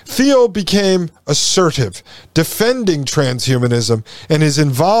 Thiel became assertive, defending transhumanism and his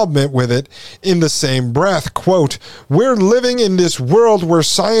involvement with it in the same breath. Quote, "We're living in this world where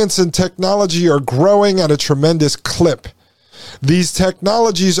science and technology are growing at a tremendous clip. These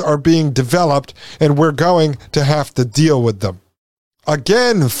technologies are being developed, and we're going to have to deal with them."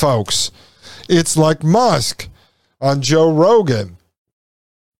 Again, folks, it's like Musk on Joe Rogan.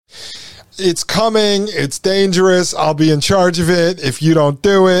 It's coming. It's dangerous. I'll be in charge of it. If you don't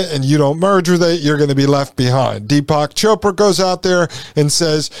do it and you don't merge with it, you're going to be left behind. Deepak Chopra goes out there and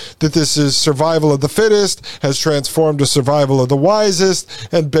says that this is survival of the fittest, has transformed to survival of the wisest.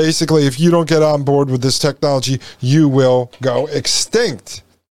 And basically, if you don't get on board with this technology, you will go extinct.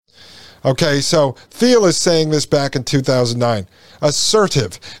 Okay, so Thiel is saying this back in 2009.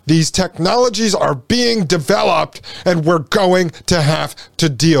 Assertive. These technologies are being developed and we're going to have to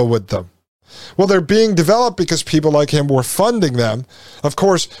deal with them. Well, they're being developed because people like him were funding them. Of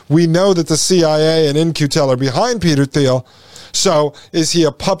course, we know that the CIA and In-Q-Tel are behind Peter Thiel. So is he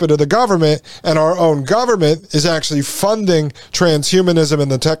a puppet of the government, and our own government is actually funding transhumanism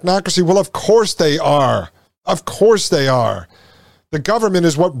and the technocracy? Well, of course they are. Of course they are. The government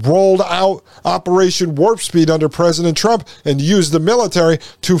is what rolled out Operation Warp Speed under President Trump and used the military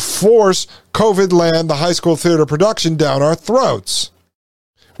to force COVID Land, the high school theater production, down our throats,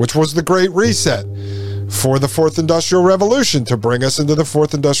 which was the Great Reset for the Fourth Industrial Revolution to bring us into the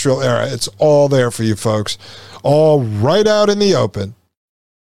Fourth Industrial Era. It's all there for you folks, all right out in the open.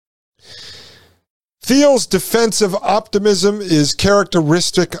 Thiel's defensive optimism is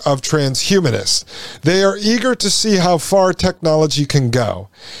characteristic of transhumanists. They are eager to see how far technology can go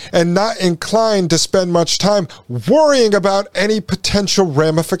and not inclined to spend much time worrying about any potential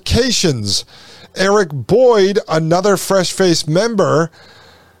ramifications. Eric Boyd, another fresh-faced member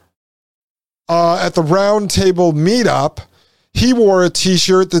at the Roundtable meetup, he wore a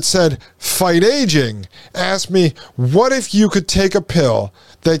t-shirt that said, "Fight Aging," asked me, what if you could take a pill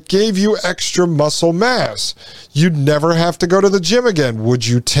that gave you extra muscle mass? You'd never have to go to the gym again. Would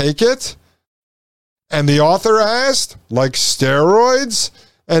you take it? And the author asked, like steroids?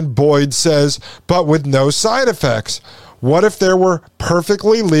 And Boyd says, but with no side effects. What if there were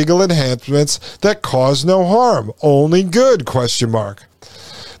perfectly legal enhancements that cause no harm? Only good, ?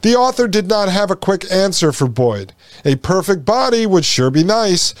 The author did not have a quick answer for Boyd. A perfect body would sure be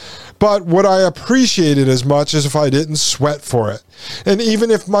nice, but would I appreciate it as much as if I didn't sweat for it? And even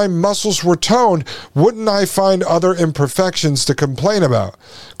if my muscles were toned, wouldn't I find other imperfections to complain about?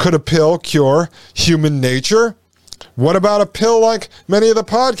 Could a pill cure human nature? What about a pill like many of the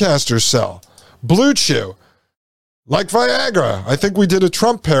podcasters sell? Blue Chew. Like Viagra. I think we did a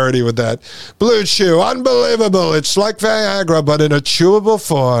Trump parody with that. Blue Chew, unbelievable. It's like Viagra, but in a chewable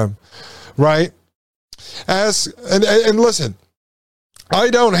form. Right? And listen, I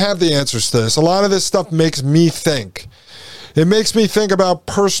don't have the answers to this. A lot of this stuff makes me think. It makes me think about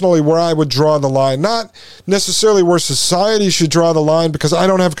personally where I would draw the line. Not necessarily where society should draw the line, because I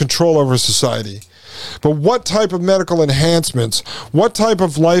don't have control over society. But what type of medical enhancements? What type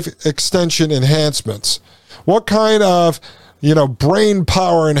of life extension enhancements? What kind of, brain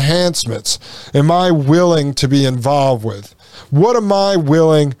power enhancements am I willing to be involved with? What am I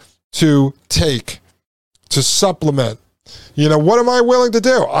willing to take to supplement? What am I willing to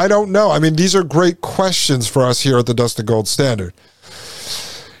do? I don't know. I mean, these are great questions for us here at the Dustin Gold Standard.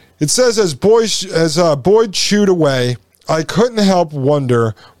 It says, as Boyd chewed away, I couldn't help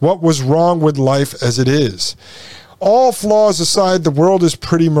wonder what was wrong with life as it is. All flaws aside, the world is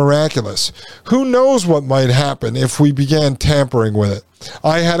pretty miraculous. Who knows what might happen if we began tampering with it?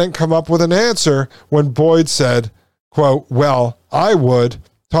 I hadn't come up with an answer when Boyd said, quote, well, I would,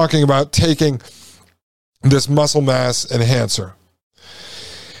 talking about taking this muscle mass enhancer.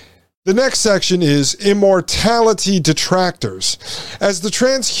 The next section is immortality detractors. As the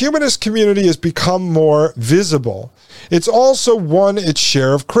transhumanist community has become more visible, it's also won its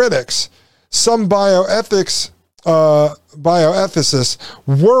share of critics. Some bioethicists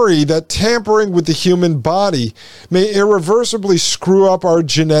worry that tampering with the human body may irreversibly screw up our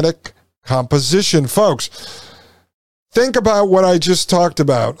genetic composition. Folks, think about what I just talked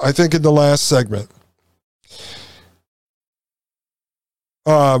about, I think in the last segment.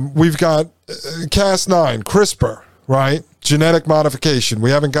 We've got Cas9, CRISPR, right? Genetic modification. We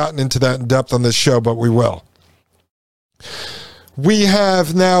haven't gotten into that in depth on this show, but we will. We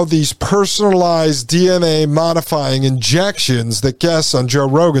have now these personalized DNA modifying injections that guests on Joe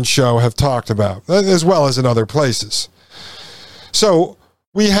Rogan's show have talked about, as well as in other places. So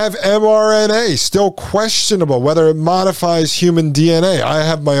we have mRNA, still questionable whether it modifies human DNA. I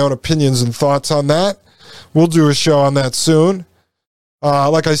have my own opinions and thoughts on that. We'll do a show on that soon.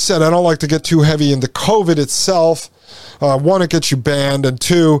 Like I said, I don't like to get too heavy into COVID itself. One, it gets you banned, and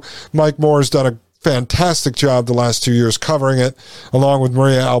two, Mike Moore's done a fantastic job the last 2 years covering it, along with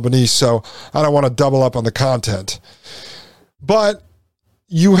Maria Albanese, so I don't want to double up on the content. But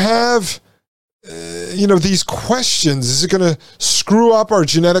you have, these questions. Is it going to screw up our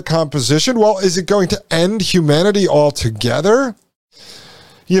genetic composition? Well, is it going to end humanity altogether?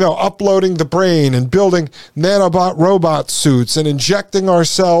 Uploading the brain and building nanobot robot suits and injecting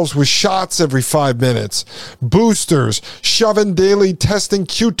ourselves with shots every 5 minutes, boosters, shoving daily testing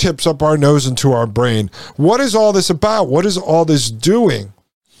Q-tips up our nose into our brain. What is all this about? What is all this doing?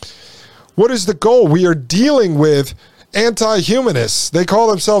 What is the goal? We are dealing with anti-humanists. They call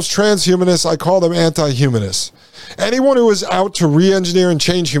themselves transhumanists. I call them anti-humanists. Anyone who is out to re-engineer and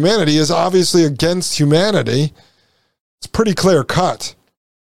change humanity is obviously against humanity. It's pretty clear cut.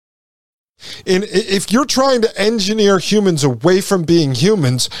 If you're trying to engineer humans away from being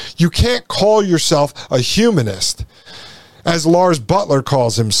humans, you can't call yourself a humanist, as Lars Butler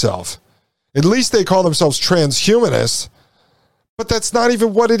calls himself. At least they call themselves transhumanists, but that's not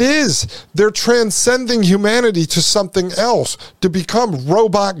even what it is. They're transcending humanity to something else, to become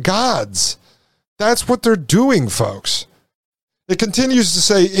robot gods. That's what they're doing, folks. It continues to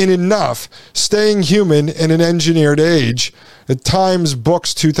say, in Enough, Staying Human in an Engineered Age, at Times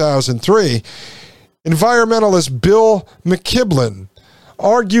Books 2003, environmentalist Bill McKibben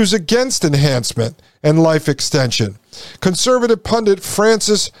argues against enhancement and life extension. Conservative pundit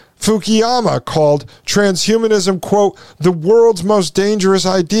Francis Fukuyama called transhumanism, quote, the world's most dangerous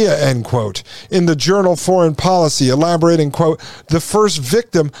idea, end quote, in the journal Foreign Policy, elaborating, quote, the first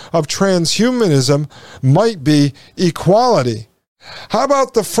victim of transhumanism might be equality. How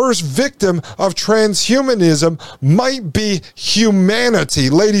about the first victim of transhumanism might be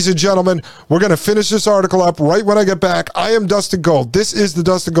humanity? Ladies and gentlemen, we're going to finish this article up right when I get back. I am Dustin Gold. This is the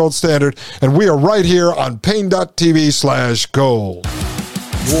Dustin Gold Standard, and we are right here on Pain.tv/gold.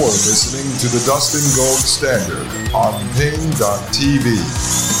 You're listening to the Dustin Gold Standard on Pain.tv.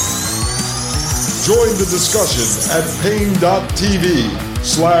 Join the discussion at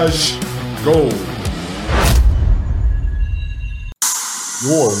Pain.tv/gold.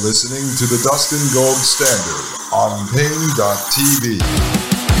 You're listening to the Dustin Gold Standard on Pain.tv.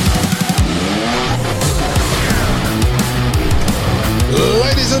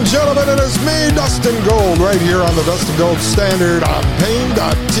 Ladies and gentlemen, it is me, Dustin Gold, right here on the Dustin Gold Standard on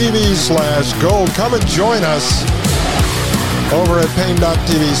Pain.tv/gold. Come and join us over at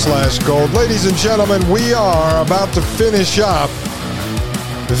Pain.tv/gold. Ladies and gentlemen, we are about to finish up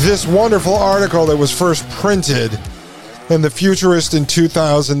this wonderful article that was first printed in The Futurist in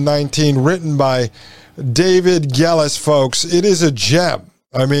 2019, written by David Gellis, folks. It is a gem.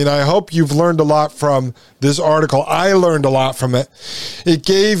 I mean, I hope you've learned a lot from this article. I learned a lot from it. It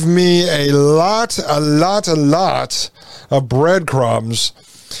gave me a lot of breadcrumbs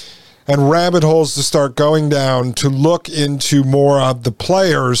and rabbit holes to start going down to look into more of the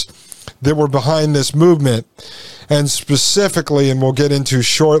players that were behind this movement. And specifically, and we'll get into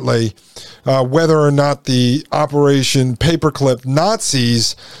shortly, whether or not the Operation Paperclip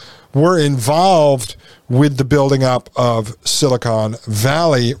Nazis were involved with the building up of Silicon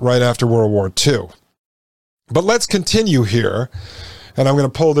Valley right after World War II. But let's continue here, and I'm going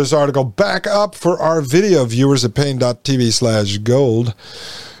to pull this article back up for our video viewers at Pain.tv/gold.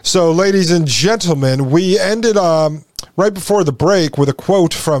 So, ladies and gentlemen, we ended right before the break with a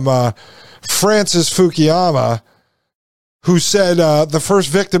quote from Francis Fukuyama, who said the first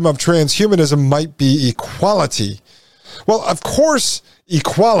victim of transhumanism might be equality. Well, of course,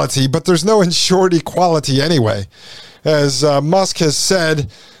 equality, but there's no ensured equality anyway. As Musk has said,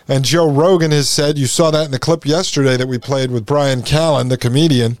 and Joe Rogan has said, you saw that in the clip yesterday that we played with Brian Callen, the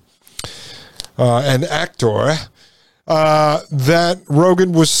comedian and actor, that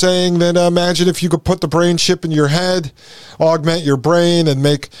Rogan was saying that imagine if you could put the brain chip in your head, augment your brain, and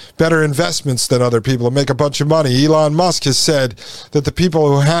make better investments than other people and make a bunch of money. Elon Musk has said that the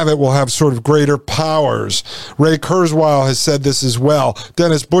people who have it will have sort of greater powers. Ray Kurzweil has said this as well.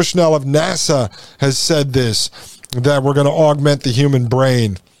 Dennis Bushnell of NASA has said this, that we're going to augment the human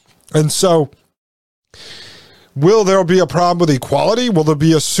brain. And so, will there be a problem with equality? Will there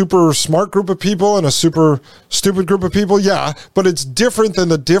be a super smart group of people and a super stupid group of people? Yeah, but it's different than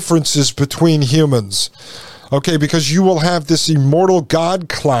the differences between humans. Okay, because you will have this immortal God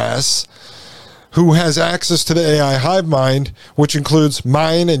class who has access to the AI hive mind, which includes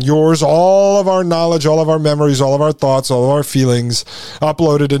mine and yours, all of our knowledge, all of our memories, all of our thoughts, all of our feelings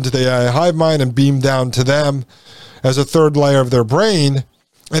uploaded into the AI hive mind and beamed down to them as a third layer of their brain.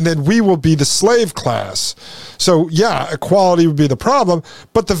 And then we will be the slave class. So, yeah, equality would be the problem,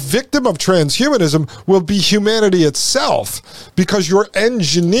 but the victim of transhumanism will be humanity itself because you're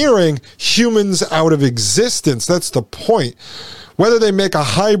engineering humans out of existence. That's the point. Whether they make a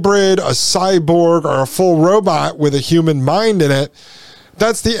hybrid, a cyborg, or a full robot with a human mind in it,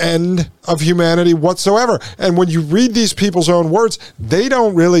 that's the end of humanity whatsoever. And when you read these people's own words, they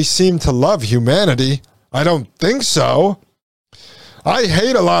don't really seem to love humanity. I don't think so. I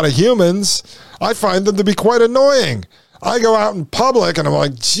hate a lot of humans. I find them to be quite annoying. I go out in public and I'm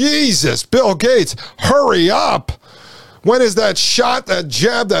like, Jesus, Bill Gates, hurry up. When is that shot, that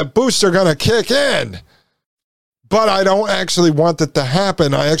jab, that booster going to kick in? But I don't actually want it to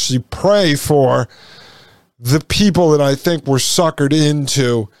happen. I actually pray for the people that I think were suckered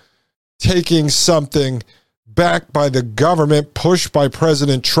into taking something backed by the government, pushed by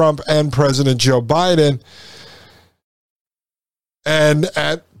President Trump and President Joe Biden. And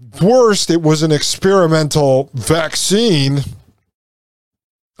at worst, it was an experimental vaccine.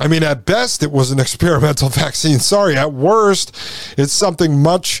 I mean, at best, it was an experimental vaccine. Sorry, at worst, it's something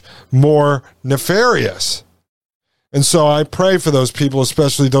much more nefarious. And so I pray for those people,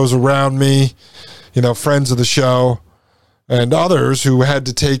 especially those around me, you know, friends of the show and others who had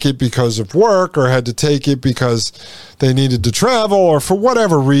to take it because of work or had to take it because they needed to travel or for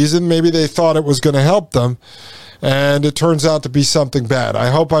whatever reason. Maybe they thought it was going to help them. And it turns out to be something bad. I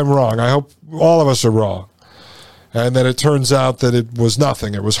hope I'm wrong. I hope all of us are wrong. And that it turns out that it was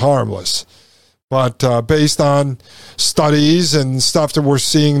nothing. It was harmless. But based on studies and stuff that we're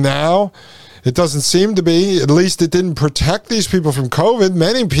seeing now, it doesn't seem to be. At least it didn't protect these people from COVID.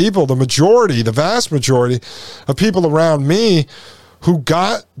 Many people, the vast majority of people around me who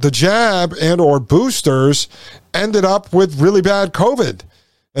got the jab and or boosters ended up with really bad COVID.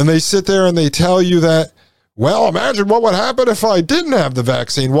 And they sit there and they tell you that, well, imagine what would happen if I didn't have the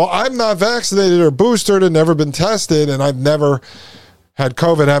vaccine. Well, I'm not vaccinated or boosted and never been tested, and I've never had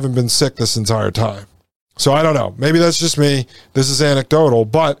COVID, haven't been sick this entire time. So I don't know. Maybe that's just me. This is anecdotal,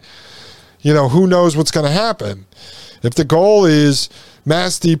 but who knows what's going to happen? If the goal is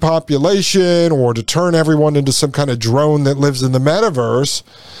mass depopulation or to turn everyone into some kind of drone that lives in the metaverse,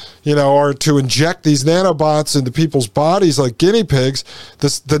 or to inject these nanobots into people's bodies like guinea pigs,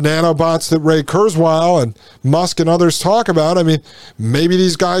 the nanobots that Ray Kurzweil and Musk and others talk about, maybe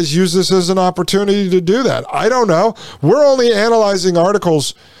these guys use this as an opportunity to do that. I don't know. We're only analyzing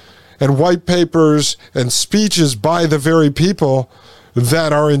articles and white papers and speeches by the very people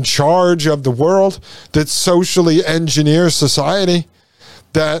that are in charge of the world, that socially engineer society,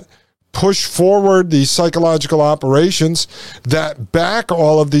 that push forward these psychological operations, that back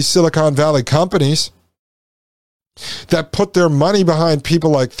all of these Silicon Valley companies, that put their money behind people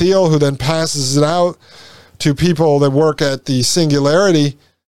like Thiel, who then passes it out to people that work at the Singularity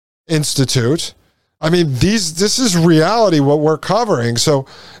Institute. This is reality, what we're covering. So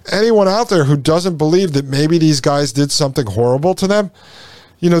anyone out there who doesn't believe that maybe these guys did something horrible to them,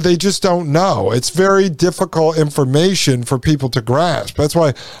 they just don't know. It's very difficult information for people to grasp. That's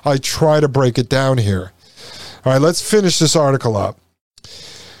why I try to break it down here. All right, let's finish this article up.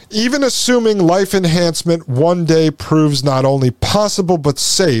 Even assuming life enhancement one day proves not only possible but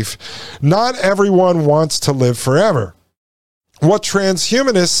safe, not everyone wants to live forever. What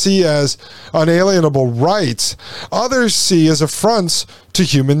transhumanists see as unalienable rights, others see as affronts to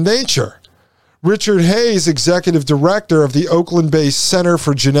human nature. Richard Hayes, executive director of the Oakland-based Center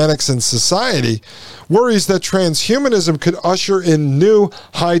for Genetics and Society, worries that transhumanism could usher in new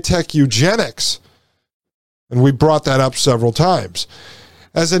high-tech eugenics. And we brought that up several times.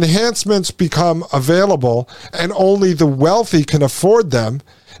 As enhancements become available and only the wealthy can afford them,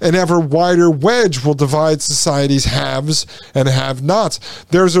 an ever wider wedge will divide society's haves and have-nots.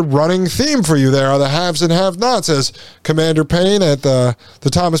 There's a running theme for you there, the haves and have-nots, as Commander Payne at the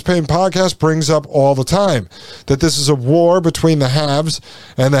Thomas Paine podcast brings up all the time, that this is a war between the haves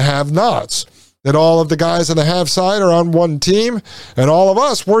and the have-nots, that all of the guys on the have side are on one team, and all of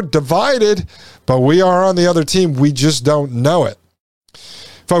us, we're divided, but we are on the other team. We just don't know it.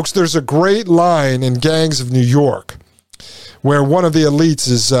 Folks, there's a great line in Gangs of New York where one of the elites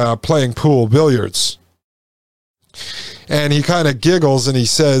is playing pool billiards. And he kind of giggles and he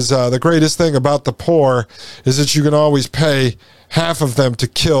says, the greatest thing about the poor is that you can always pay half of them to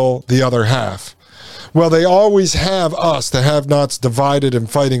kill the other half. Well, they always have us, the have-nots, divided and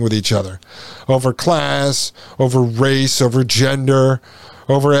fighting with each other over class, over race, over gender,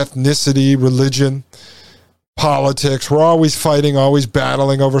 over ethnicity, religion, politics. We're always fighting, always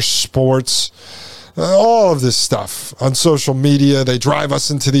battling over sports. All of this stuff on social media. They drive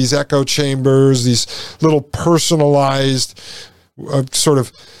us into these echo chambers, these little personalized sort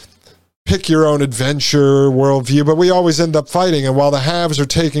of pick your own adventure worldview, but we always end up fighting. And while the haves are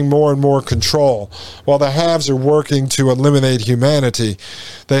taking more and more control, while the haves are working to eliminate humanity,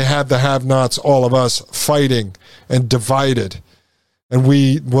 they have the have-nots, all of us, fighting and divided. And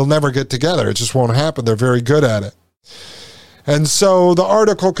we will never get together. It just won't happen. They're very good at it. And so the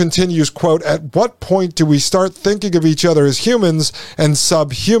article continues, quote, at what point do we start thinking of each other as humans and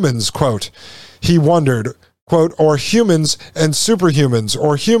subhumans, quote? He wondered, quote, or humans and superhumans,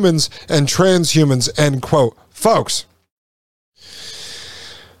 or humans and transhumans, end quote. Folks,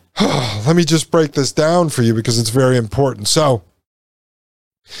 let me just break this down for you because it's very important. So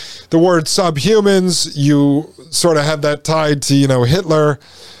the word subhumans, you sort of have that tied to, Hitler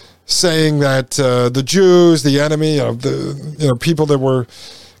saying that the Jews, the enemy of the people that were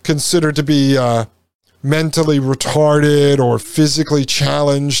considered to be mentally retarded or physically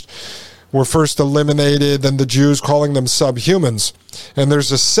challenged were first eliminated, then the Jews calling them subhumans. And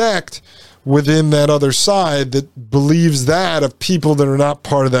there's a sect within that other side that believes that of people that are not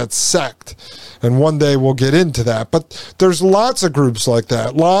part of that sect. And one day we'll get into that. But there's lots of groups like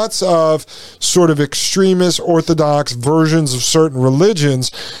that, lots of sort of extremist orthodox versions of certain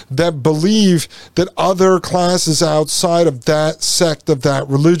religions that believe that other classes outside of that sect of that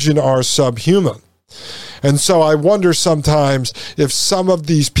religion are subhuman. And so I wonder sometimes if some of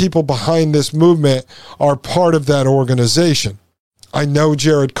these people behind this movement are part of that organization. I know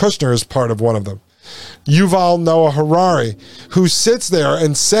Jared Kushner is part of one of them. Yuval Noah Harari, who sits there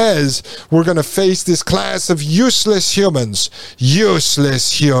and says we're going to face this class of useless humans.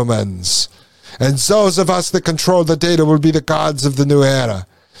 And those of us that control the data will be the gods of the new era.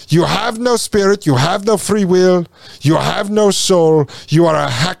 You have no spirit, you have no free will, you have no soul, you are a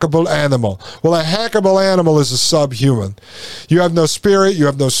hackable animal. Well, a hackable animal is a subhuman. You have no spirit, you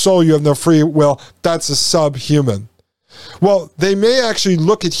have no soul, you have no free will. That's a subhuman. Well, they may actually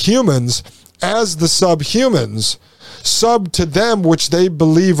look at humans as the subhumans, sub to them which they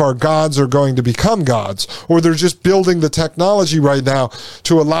believe are gods are going to become gods, or they're just building the technology right now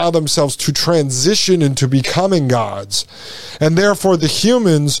to allow themselves to transition into becoming gods. And therefore the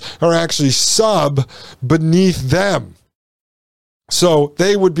humans are actually sub beneath them. So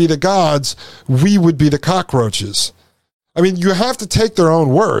they would be the gods, we would be the cockroaches. I mean, you have to take their own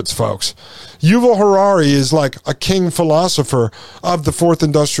words, folks. Yuval Harari is like a king philosopher of the Fourth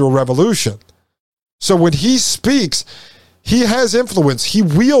Industrial Revolution. So when he speaks, he has influence. He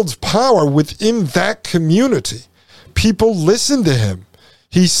wields power within that community. People listen to him.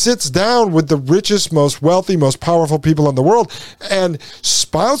 He sits down with the richest, most wealthy, most powerful people in the world and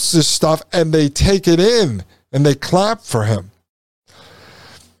spouts this stuff, and they take it in and they clap for him.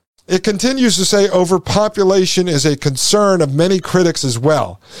 It continues to say overpopulation is a concern of many critics as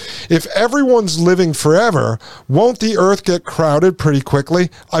well. If everyone's living forever, won't the earth get crowded pretty quickly?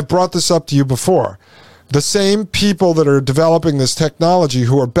 I brought this up to you before. The same people that are developing this technology,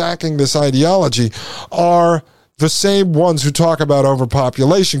 who are backing this ideology, are the same ones who talk about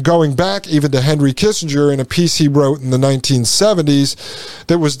overpopulation, going back even to Henry Kissinger in a piece he wrote in the 1970s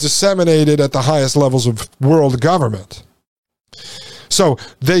that was disseminated at the highest levels of world government. So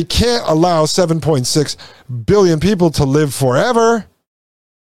they can't allow 7.6 billion people to live forever,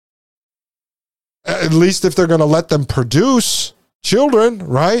 at least if they're going to let them produce children,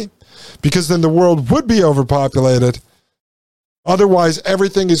 right? Because then the world would be overpopulated. Otherwise,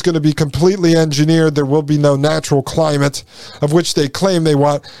 everything is going to be completely engineered. There will be no natural climate, of which they claim they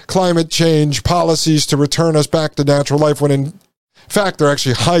want climate change policies to return us back to natural life, when in fact they're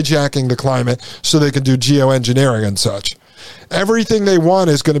actually hijacking the climate so they can do geoengineering and such. Everything they want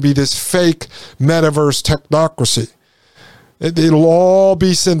is going to be this fake metaverse technocracy. It'll all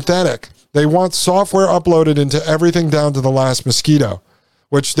be synthetic. They want software uploaded into everything down to the last mosquito,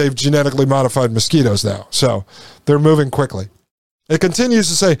 which they've genetically modified mosquitoes now. So they're moving quickly. It continues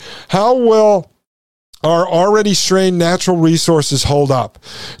to say, how will our already strained natural resources hold up?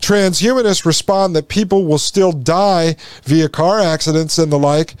 Transhumanists respond that people will still die via car accidents and the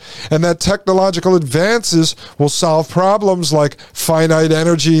like, and that technological advances will solve problems like finite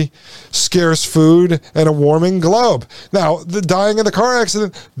energy, scarce food, and a warming globe. Now, the dying in the car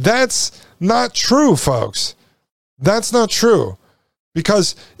accident, that's not true, folks. That's not true.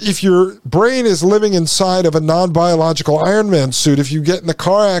 Because if your brain is living inside of a non-biological Iron Man suit, if you get in a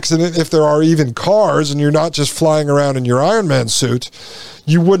car accident, if there are even cars and you're not just flying around in your Iron Man suit,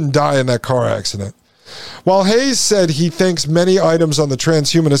 you wouldn't die in that car accident. While Hayes said he thinks many items on the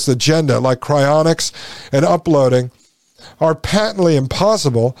transhumanist agenda, like cryonics and uploading, are patently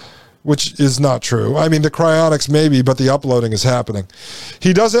impossible, which is not true. I mean, the cryonics maybe, but the uploading is happening.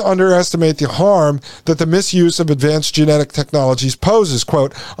 He doesn't underestimate the harm that the misuse of advanced genetic technologies poses.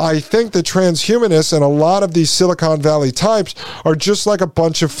 Quote, I think the transhumanists and a lot of these Silicon Valley types are just like a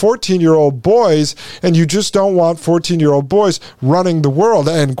bunch of 14-year-old boys, and you just don't want 14-year-old boys running the world,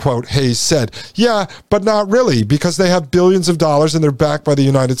 end quote, Hayes said. Yeah, but not really, because they have billions of dollars and they're backed by the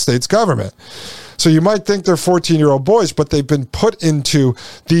United States government. So you might think they're 14-year-old boys, but they've been put into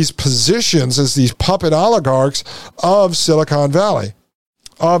these positions as these puppet oligarchs of Silicon Valley,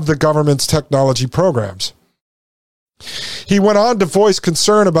 of the government's technology programs. He went on to voice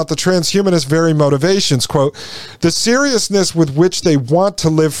concern about the transhumanists' very motivations. Quote, the seriousness with which they want to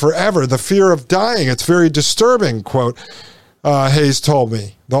live forever, the fear of dying, it's very disturbing, quote, Hayes told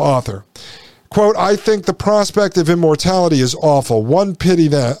me, the author. Quote, I think the prospect of immortality is awful. I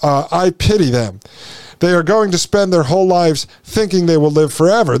pity them. They are going to spend their whole lives thinking they will live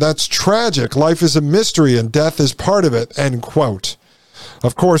forever. That's tragic. Life is a mystery and death is part of it, end quote.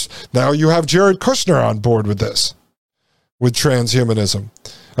 Of course, now you have Jared Kushner on board with this, with transhumanism.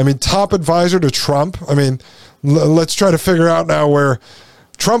 I mean, top advisor to Trump. I mean, let's try to figure out now where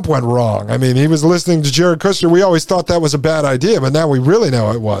Trump went wrong. I mean, he was listening to Jared Kushner. We always thought that was a bad idea, but now we really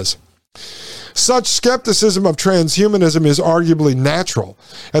know it was. Such skepticism of transhumanism is arguably natural.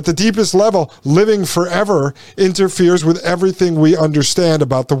 At the deepest level, living forever interferes with everything we understand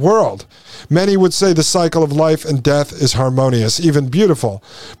about the world. Many would say the cycle of life and death is harmonious, even beautiful,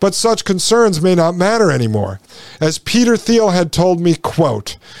 but such concerns may not matter anymore. As Peter Thiel had told me,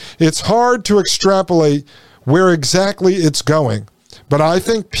 quote, "It's hard to extrapolate where exactly it's going, but I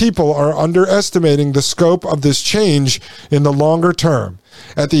think people are underestimating the scope of this change in the longer term.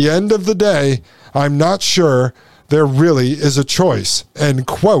 At the end of the day, I'm not sure there really is a choice." End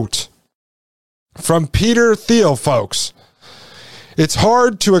quote. From Peter Thiel, folks. It's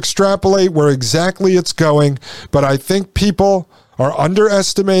hard to extrapolate where exactly it's going, but I think people are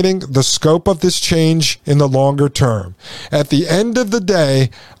underestimating the scope of this change in the longer term. At the end of the day,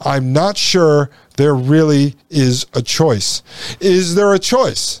 I'm not sure there really is a choice. Is there a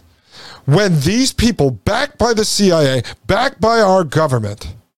choice? When these people, backed by the CIA, backed by our government,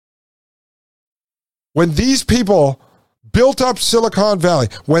 when these people built up Silicon Valley,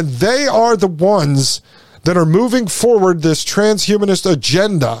 when they are the ones that are moving forward this transhumanist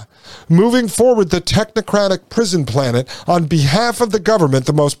agenda, moving forward the technocratic prison planet on behalf of the government,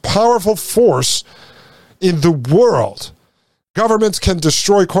 the most powerful force in the world. Governments can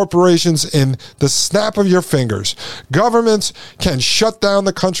destroy corporations in the snap of your fingers. Governments can shut down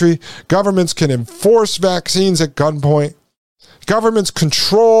the country. Governments can enforce vaccines at gunpoint. Governments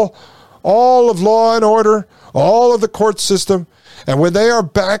control all of law and order, all of the court system. And when they are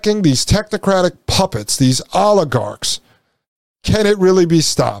backing these technocratic puppets, these oligarchs, can it really be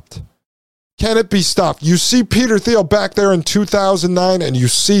stopped? Can it be stopped? You see Peter Thiel back there in 2009, and you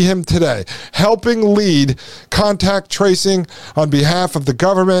see him today helping lead contact tracing on behalf of the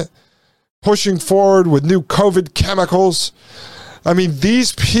government, pushing forward with new COVID chemicals. I mean,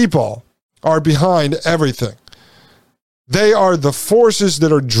 these people are behind everything. They are the forces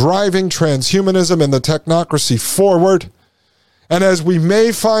that are driving transhumanism and the technocracy forward. And as we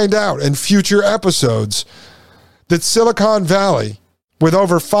may find out in future episodes, that Silicon Valley, with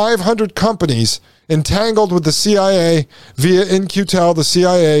over 500 companies entangled with the CIA via In-Q-Tel, the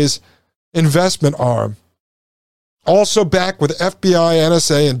CIA's investment arm, also backed with FBI,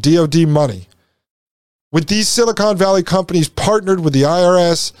 NSA, and DOD money. With these Silicon Valley companies partnered with the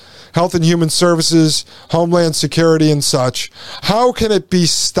IRS, Health and Human Services, Homeland Security, and such, how can it be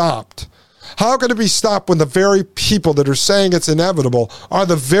stopped? How can it be stopped when the very people that are saying it's inevitable are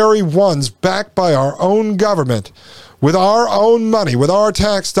the very ones backed by our own government, with our own money, with our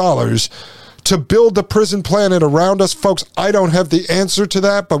tax dollars, to build the prison planet around us? Folks, I don't have the answer to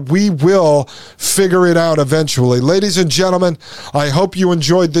that, but we will figure it out eventually. Ladies and gentlemen, I hope you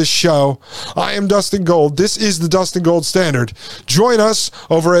enjoyed this show. I am Dustin Gold. This is the Dustin Gold Standard. Join us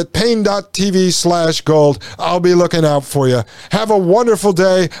over at pain.tv/gold. I'll be looking out for you. Have a wonderful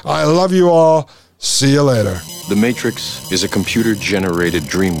day. I love you all. See you later. The Matrix is a computer-generated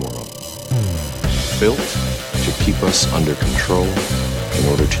dream world built to keep us under control in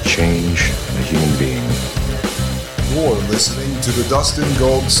order to change a human being. You're listening to the Dustin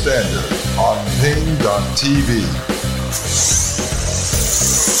Gold Standard on pain.tv.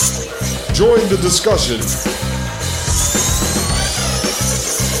 Join the discussion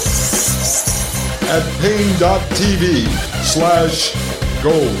at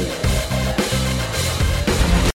pain.tv/gold.